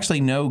who actually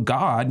know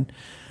God,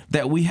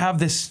 that we have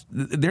this,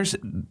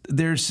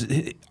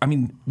 I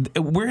mean,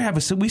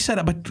 we set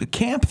up a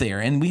camp there,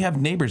 and we have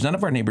neighbors. None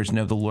of our neighbors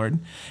know the Lord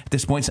at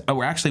this point.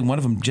 We're actually, one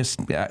of them just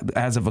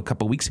as of a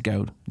couple of weeks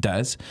ago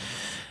does.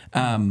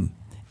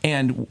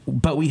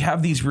 But we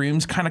have these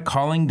rooms kind of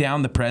calling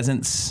down the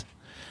presence.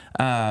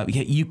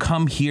 You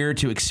come here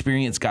to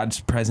experience God's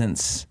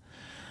presence.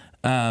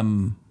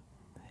 And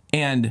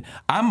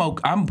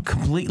I'm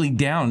completely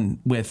down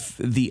with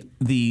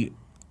the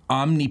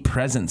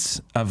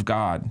omnipresence of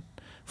God,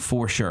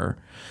 for sure,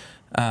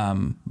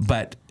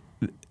 but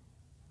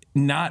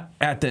not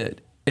at the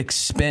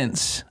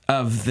expense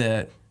of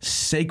the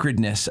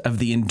sacredness of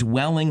the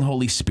indwelling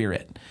Holy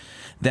Spirit.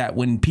 That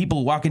when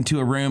people walk into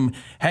a room,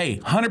 hey,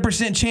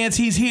 100% chance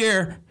He's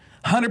here,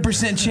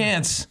 100%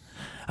 chance.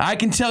 I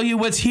can tell you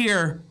what's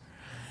here,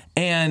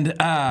 and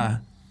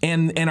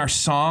our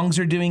songs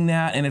are doing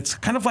that, and it's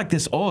kind of like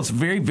this it's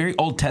very, very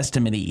Old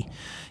Testament-y.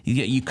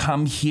 You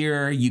come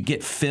here, you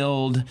get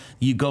filled,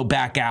 you go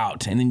back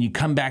out, and then you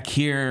come back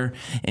here,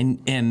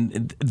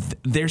 and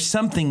there's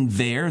something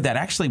there that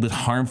actually was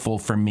harmful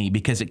for me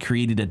because it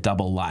created a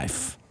double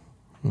life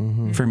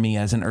for me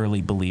as an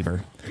early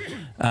believer.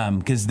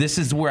 Because this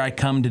is where I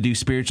come to do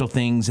spiritual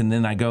things, and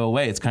then I go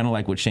away. It's kind of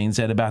like what Shane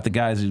said about the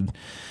guys who,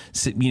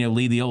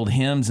 lead the old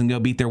hymns and go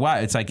beat their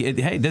wife. It's like,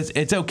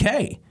 it's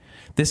okay.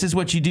 This is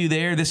what you do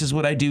there. This is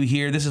what I do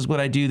here. This is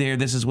what I do there.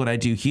 This is what I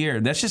do here.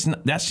 That's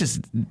just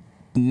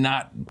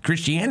not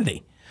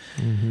Christianity.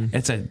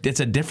 It's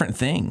a different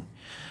thing.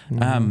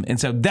 And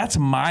so that's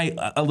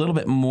a little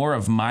bit more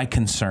of my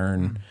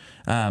concern.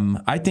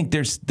 I think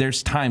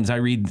there's times I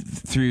read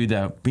through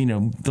the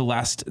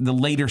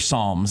later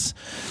Psalms,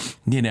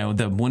 the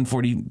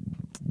 140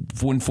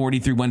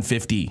 through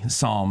 150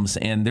 Psalms,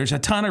 and there's a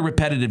ton of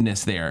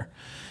repetitiveness there.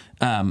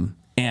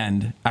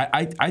 And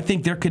I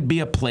think there could be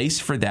a place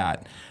for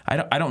that.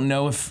 I don't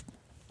know if,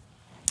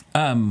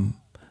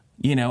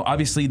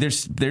 obviously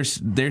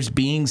there's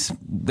beings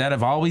that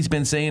have always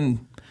been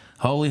saying,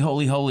 holy,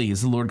 holy, holy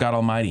is the Lord God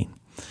Almighty,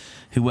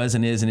 who was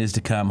and is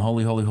to come.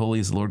 Holy, holy, holy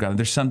is the Lord God.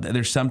 There's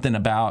something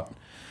about,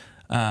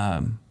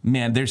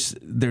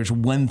 there's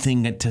one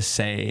thing to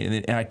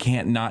say, and I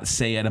can't not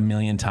say it a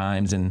million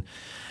times. And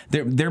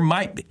there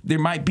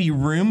might be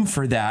room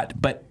for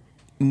that, but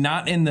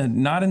not in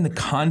the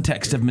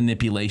context of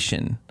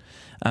manipulation,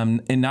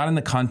 and not in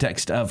the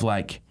context of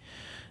like,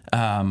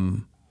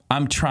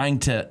 I'm trying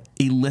to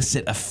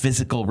elicit a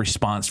physical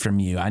response from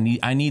you.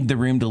 I need the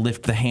room to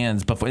lift the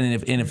hands before,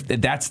 and if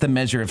that's the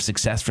measure of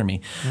success for me,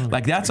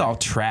 like that's all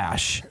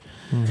trash.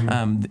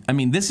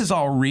 This is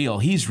all real.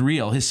 He's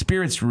real. His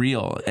Spirit's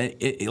real.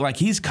 Like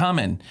He's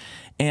coming,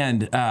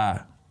 and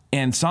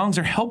songs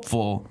are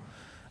helpful,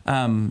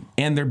 and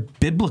they're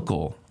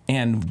biblical.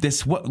 And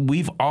this what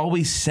we've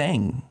always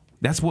sang.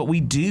 That's what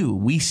we do.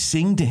 We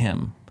sing to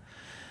Him.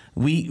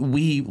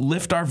 We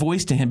lift our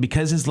voice to Him.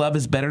 Because His love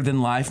is better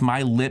than life,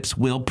 my lips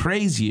will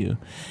praise you.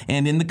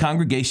 And in the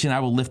congregation, I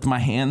will lift my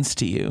hands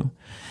to you.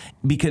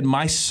 Because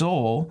my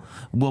soul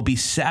will be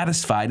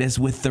satisfied as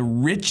with the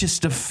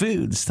richest of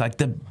foods, like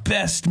the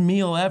best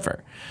meal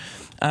ever.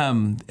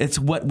 It's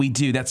what we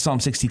do. That's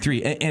Psalm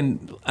 63.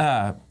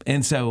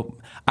 And so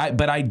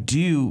I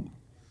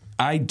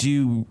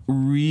do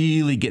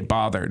really get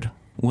bothered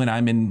when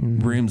I'm in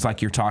rooms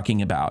like you're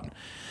talking about.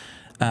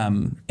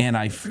 And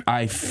I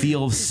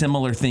feel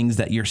similar things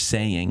that you're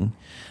saying.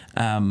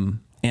 And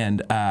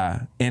And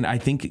I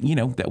think,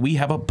 that we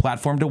have a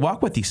platform to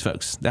walk with these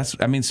folks.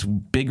 It's a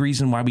big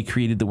reason why we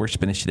created the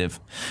Worship Initiative.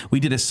 We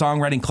did a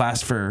songwriting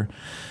class for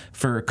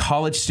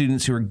college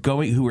students who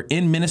were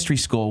in ministry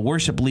school,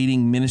 worship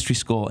leading ministry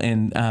school,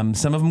 and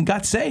some of them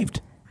got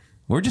saved.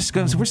 We're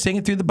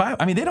singing through the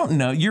Bible. They don't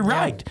know. You're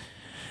right.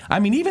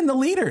 Even the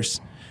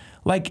leaders,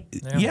 man,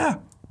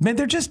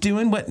 they're just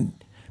doing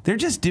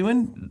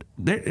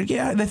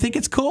they think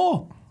it's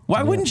cool.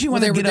 Why wouldn't you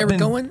want to get up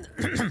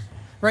and...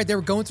 Right, they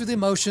were going through the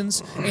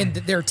emotions, and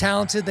they're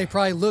talented. They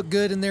probably look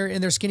good in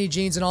their skinny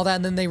jeans and all that.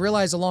 And then they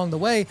realize along the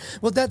way,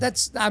 well,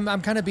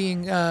 I'm kind of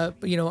being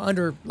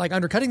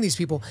undercutting these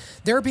people.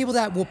 There are people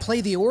that will play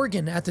the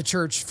organ at the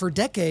church for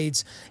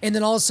decades, and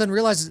then all of a sudden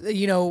realize,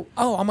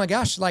 oh my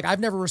gosh, like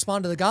I've never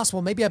responded to the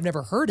gospel. Maybe I've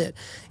never heard it,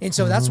 and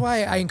so that's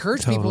why I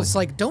encourage people. It's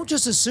like, don't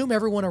just assume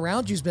everyone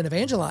around you's been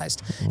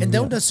evangelized, and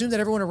don't assume that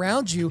everyone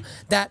around you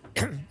that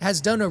has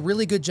done a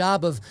really good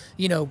job of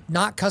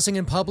not cussing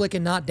in public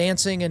and not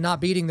dancing and not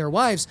beating their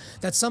wives,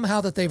 that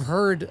somehow that they've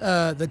heard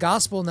the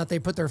gospel and that they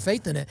put their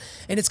faith in it.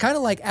 And it's kind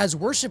of like, as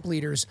worship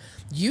leaders,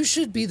 you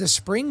should be the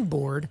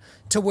springboard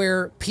to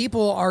where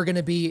people are going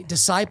to be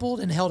discipled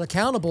and held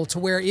accountable, to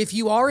where if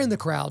you are in the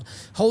crowd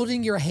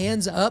holding your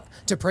hands up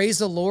to praise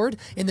the Lord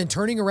and then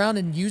turning around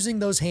and using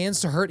those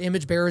hands to hurt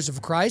image bearers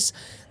of Christ,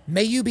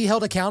 may you be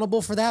held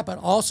accountable for that, but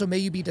also may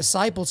you be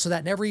discipled so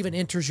that never even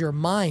enters your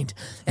mind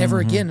ever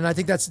again. And I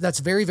think that's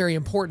very, very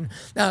important.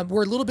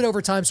 We're a little bit over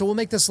time, so we'll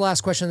make this the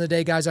last question of the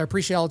day, guys. I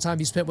appreciate all the time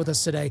you spent with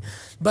us today.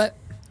 But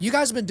you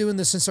guys have been doing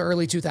this since the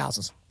early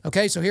 2000s.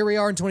 Okay, so here we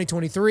are in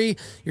 2023.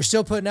 You're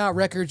still putting out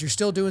records. You're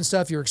still doing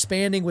stuff. You're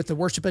expanding with the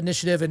Worship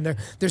Initiative, and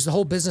there's the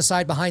whole business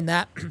side behind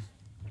that.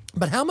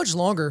 But how much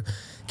longer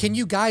can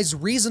you guys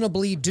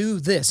reasonably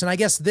do this? And I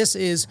guess this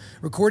is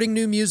recording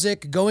new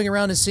music, going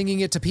around and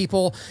singing it to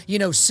people,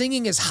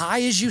 singing as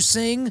high as you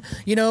sing,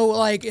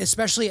 like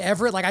especially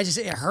Everett. Like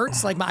it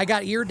hurts. Like I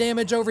got ear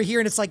damage over here,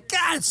 and it's like,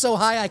 God, it's so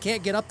high I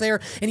can't get up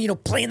there.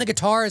 And playing the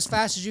guitar as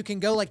fast as you can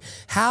go. Like,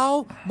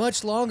 how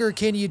much longer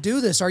can you do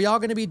this? Are y'all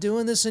going to be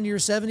doing this in your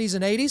 70s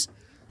and 80s?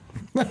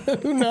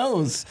 Who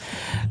knows?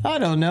 I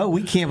don't know.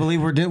 We can't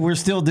believe we're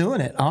still doing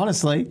it,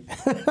 honestly.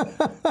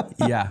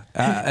 Yeah.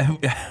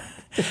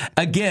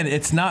 Again,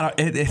 it's not.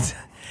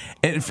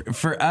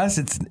 For us.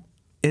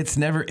 It's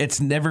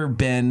never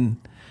been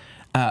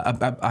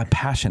a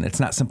passion. It's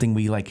not something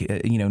we like.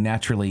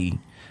 Naturally.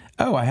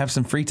 Oh, I have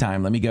some free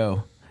time. Let me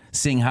go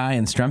sing high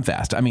and strum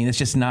fast. It's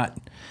just not.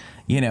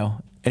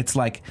 It's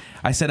like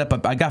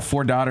I got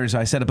 4 daughters.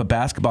 I set up a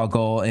basketball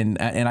goal, and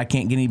I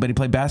can't get anybody to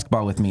play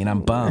basketball with me, and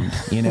I'm bummed.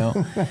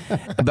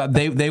 But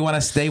they want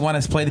us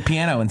to play the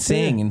piano and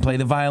sing and play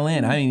the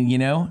violin.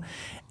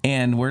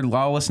 And we're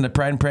all listening to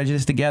Pride and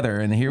Prejudice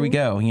together, and here we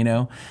go.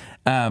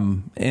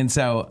 And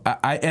so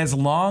as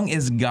long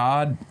as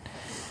God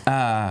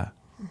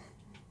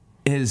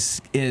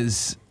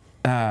is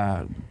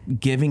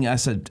giving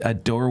us a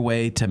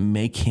doorway to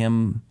make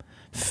Him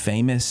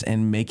famous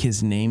and make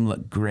His name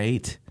look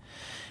great.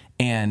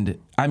 And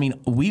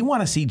we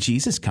want to see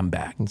Jesus come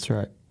back. That's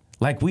right.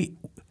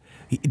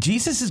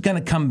 Jesus is going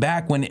to come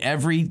back when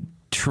every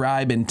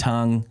tribe and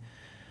tongue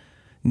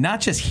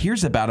not just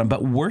hears about Him,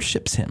 but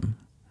worships Him.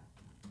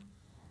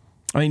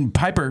 John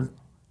Piper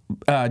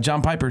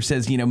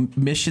says,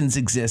 missions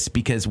exist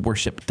because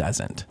worship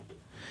doesn't.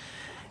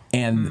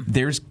 And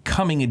there's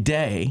coming a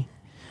day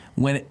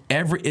when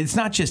it's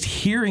not just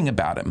hearing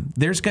about Him.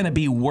 There's going to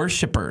be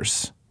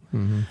worshipers.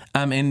 And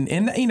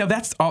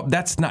that's all.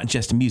 That's not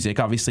just music.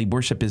 Obviously,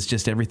 worship is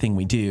just everything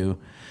we do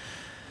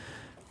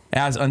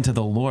as unto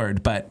the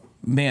Lord. But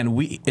man,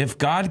 if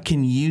God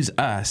can use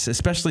us,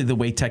 especially the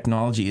way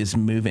technology is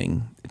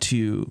moving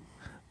to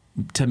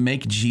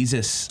make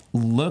Jesus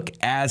look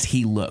as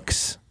He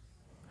looks,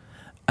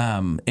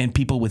 and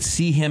people would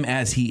see Him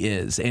as He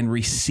is and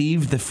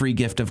receive the free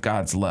gift of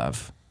God's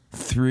love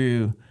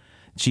through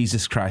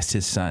Jesus Christ,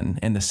 His Son,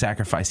 and the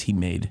sacrifice He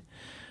made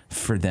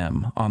for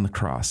them on the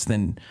cross,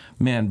 then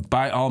man,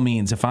 by all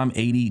means, if I'm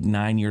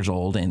 89 years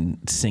old and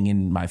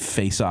singing my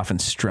face off and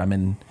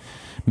strumming,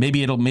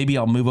 maybe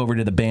I'll move over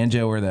to the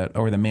banjo or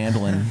the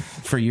mandolin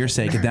for your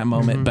sake at that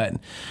moment. But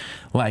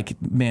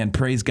man,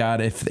 praise God,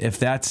 if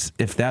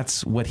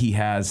that's what He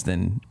has,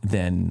 then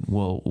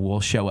we'll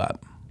show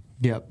up.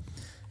 Yep,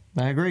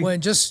 I agree. Well,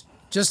 just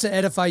to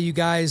edify you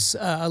guys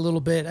a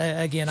little bit,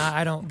 again,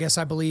 I don't guess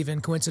I believe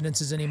in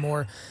coincidences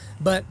anymore,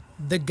 but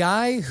the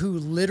guy who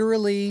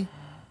literally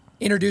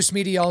introduced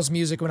me to y'all's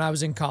music when I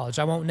was in college.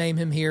 I won't name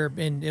him here,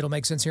 and it'll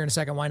make sense here in a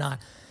second. Why not?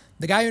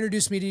 The guy who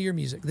introduced me to your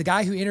music, the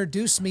guy who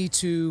introduced me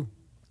to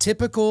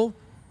typical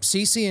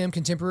CCM,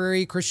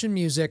 contemporary Christian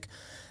music,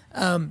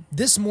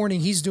 this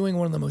morning he's doing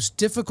one of the most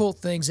difficult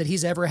things that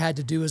he's ever had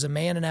to do as a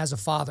man and as a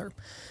father,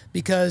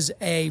 because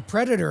a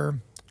predator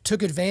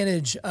took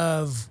advantage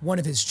of one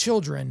of his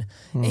children,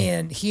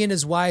 and he and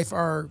his wife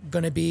are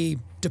going to be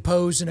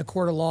deposed in a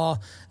court of law,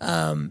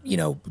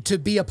 to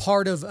be a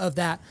part of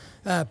that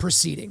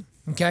proceeding.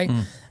 Okay.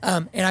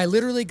 And I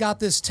literally got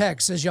this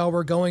text as y'all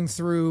were going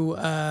through,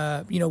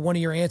 one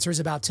of your answers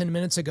about 10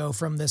 minutes ago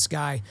from this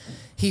guy.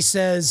 He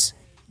says,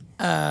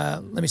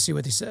 let me see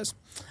what he says.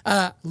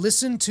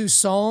 Listen to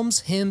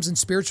Psalms, Hymns, and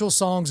Spiritual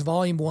Songs,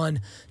 Volume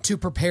 1 to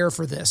prepare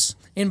for this.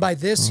 And by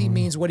this, he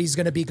means what he's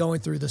going to be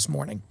going through this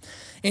morning.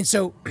 And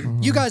so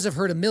you guys have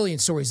heard a million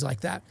stories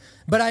like that.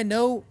 But I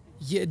know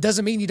it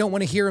doesn't mean you don't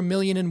want to hear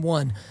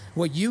 1,000,001.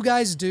 What you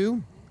guys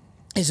do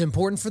is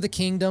important for the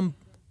kingdom.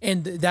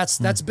 And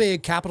that's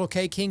big, capital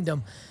K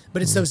kingdom.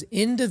 But it's those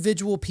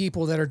individual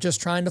people that are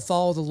just trying to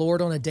follow the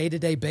Lord on a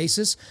day-to-day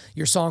basis.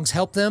 Your songs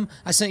help them.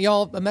 I sent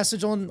y'all a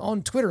message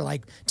on Twitter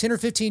like 10 or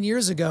 15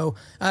 years ago,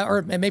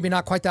 or maybe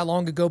not quite that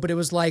long ago, but it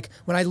was like,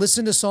 when I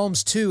listen to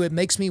Psalms 2, it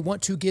makes me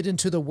want to get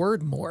into the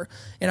Word more.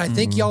 And I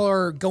think y'all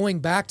are going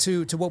back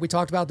to what we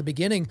talked about at the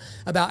beginning,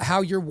 about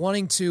how you're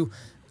wanting to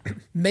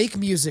make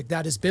music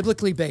that is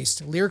biblically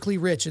based, lyrically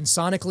rich, and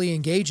sonically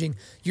engaging.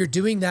 You're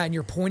doing that, and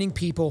you're pointing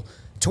people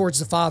towards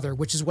the Father,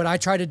 which is what I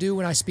try to do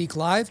when I speak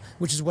live,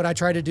 which is what I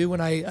try to do when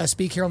I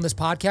speak here on this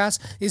podcast,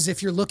 is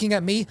if you're looking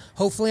at me,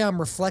 hopefully I'm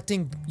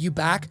reflecting you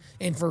back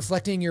and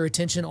reflecting your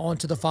attention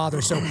onto the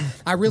Father. So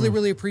I really,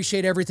 really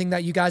appreciate everything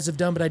that you guys have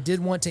done, but I did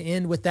want to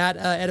end with that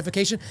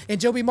edification. And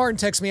Joby Martin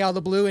texted me out of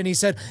the blue, and he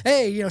said,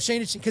 hey,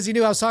 Shane, because he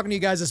knew I was talking to you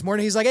guys this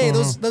morning, he's like, hey,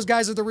 those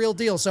guys are the real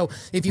deal. So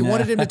if you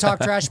wanted him to talk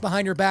trash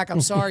behind your back,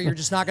 I'm sorry, you're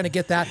just not going to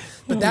get that.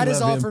 But that is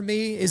all for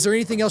me. Is there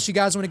anything else you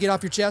guys want to get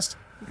off your chest?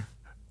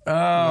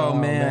 Oh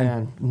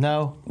man.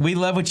 No. We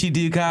love what you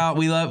do, Kyle.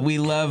 We love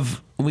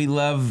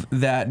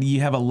that you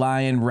have a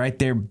lion right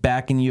there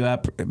backing you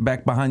up,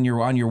 back behind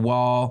on your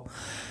wall.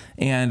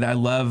 And I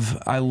love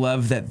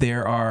that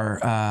there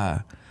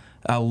are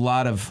a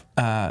lot of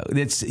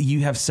you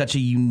have such a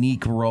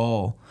unique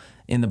role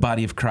in the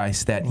body of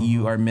Christ, that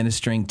you are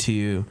ministering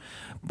to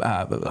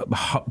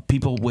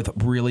people with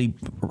really.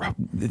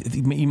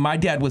 My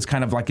dad was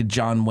kind of like a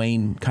John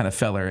Wayne kind of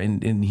feller,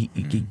 and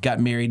he got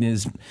married in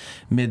his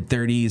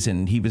mid-30s,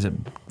 and he was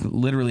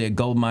literally a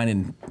gold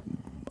mining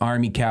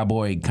army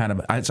cowboy kind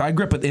of. So I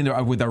grew up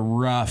with a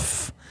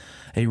rough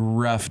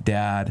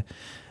dad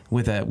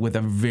with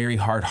a very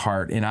hard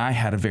heart, and I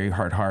had a very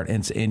hard heart,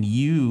 and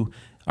you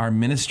are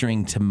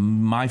ministering to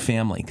my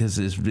family, because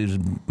it was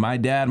my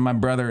dad, my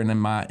brother, and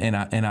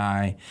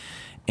I.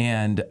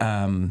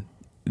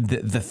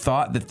 The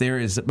thought that there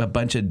is a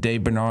bunch of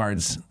Dave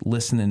Bernards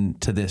listening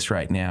to this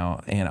right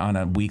now and on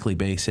a weekly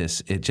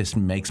basis, it just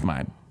makes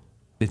my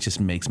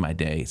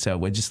day.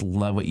 So I just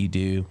love what you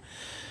do,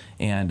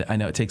 and I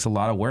know it takes a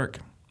lot of work.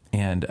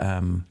 And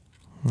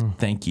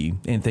thank you,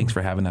 and thanks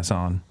for having us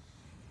on.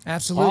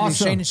 Absolutely,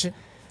 Awesome.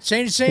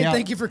 Shane, Yeah.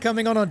 Thank you for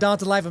coming on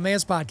Undaunted Life of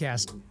Man's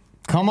podcast.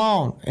 Come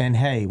on. And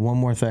hey, one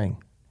more thing.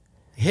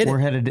 We're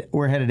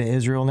headed to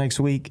Israel next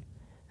week.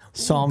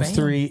 Psalms bam.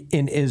 3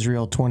 in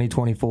Israel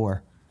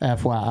 2024.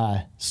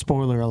 FYI.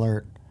 Spoiler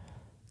alert.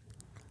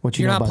 What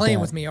you You're know not about playing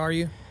that? with me, are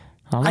you?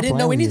 I'm not I didn't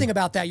know playing with anything you.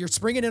 about that. You're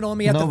springing it on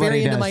me at the Nobody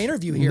very end of does. my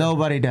interview here.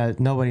 Nobody does.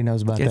 Nobody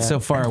knows about that. It's so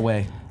far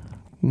away.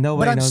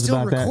 Nobody But I'm knows still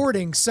about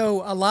recording,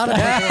 so a lot of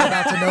people are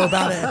about to know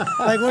about it.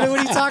 Like, what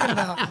are you talking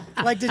about?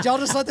 Like, did y'all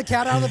just let the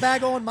cat out of the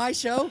bag on my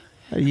show?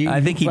 that.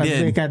 I think he did.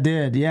 I think I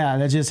did. Yeah,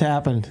 that just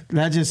happened.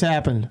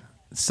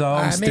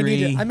 Psalms I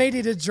 3. may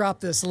need to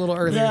drop this a little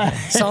earlier.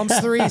 Psalms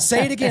 3.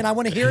 Say it again. I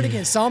want to hear it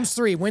again. Psalms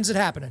 3. When's it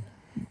happening?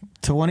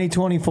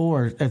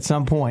 2024 at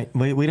some point.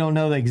 We don't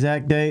know the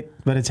exact date,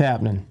 but it's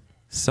happening.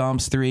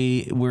 Psalms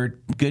 3,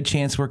 good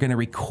chance we're going to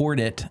record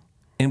it,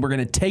 and we're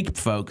going to take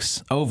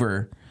folks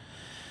over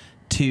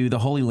to the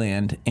Holy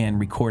Land and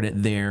record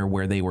it there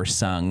where they were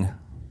sung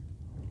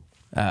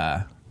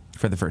for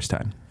the first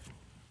time.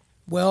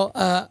 Well,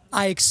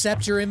 I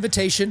accept your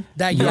invitation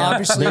that you There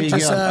obviously you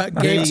just go.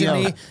 gave There to you go.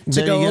 me to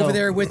There go you go. over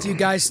there with you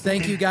guys.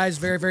 Thank you guys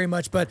very, very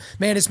much. But,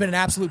 man, it's been an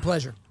absolute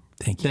pleasure.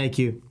 Thank you. Thank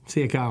you.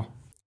 See you, Kyle.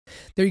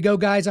 There you go,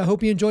 guys. I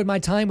hope you enjoyed my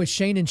time with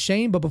Shane and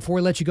Shane. But before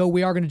we let you go,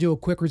 we are going to do a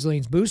quick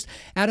resilience boost.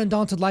 At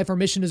Undaunted Life, our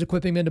mission is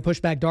equipping men to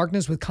push back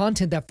darkness with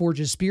content that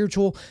forges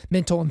spiritual,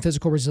 mental, and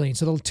physical resilience.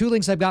 So the two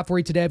links I've got for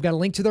you today, I've got a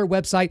link to their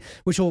website,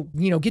 which will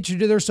get you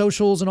to their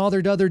socials and all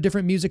their other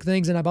different music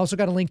things. And I've also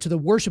got a link to the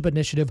worship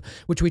initiative,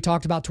 which we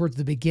talked about towards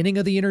the beginning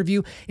of the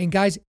interview. And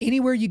guys,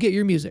 anywhere you get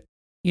your music,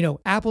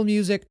 Apple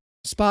Music,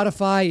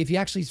 Spotify, if you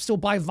actually still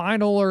buy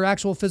vinyl or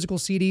actual physical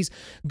CDs,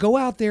 go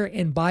out there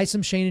and buy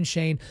some Shane and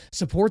Shane.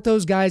 Support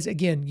those guys.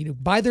 Again,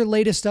 buy their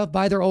latest stuff,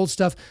 buy their old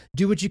stuff.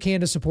 Do what you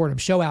can to support them.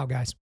 Show out,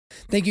 guys.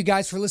 Thank you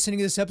guys for listening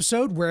to this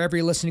episode. Wherever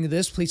you're listening to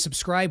this, please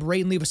subscribe,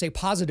 rate, and leave us a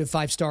positive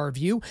 5-star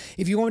review.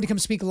 If you want me to come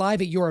speak live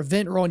at your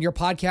event or on your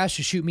podcast,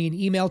 just shoot me an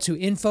email to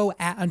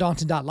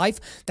info@undaunted.life.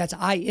 That's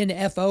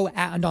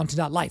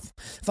info@undaunted.life.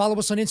 Follow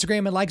us on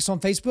Instagram and like us on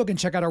Facebook, and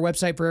check out our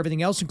website for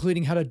everything else,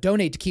 including how to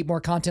donate to keep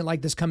more content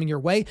like this coming your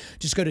way.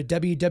 Just go to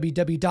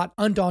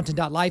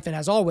www.undaunted.life. And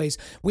as always,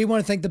 we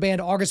want to thank the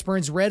band August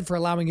Burns Red for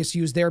allowing us to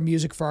use their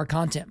music for our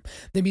content.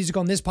 The music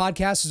on this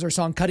podcast is their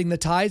song Cutting the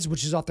Tides,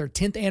 which is off their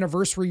 10th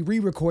anniversary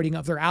re-recording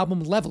of their album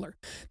Leveler.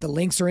 The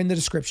links are in the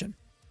description.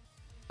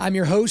 I'm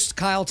your host,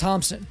 Kyle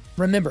Thompson.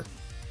 Remember,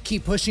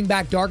 keep pushing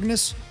back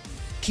darkness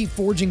Keep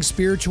forging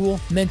spiritual,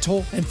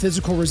 mental, and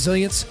physical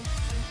resilience.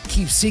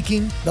 Keep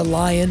seeking the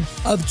Lion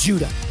of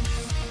Judah.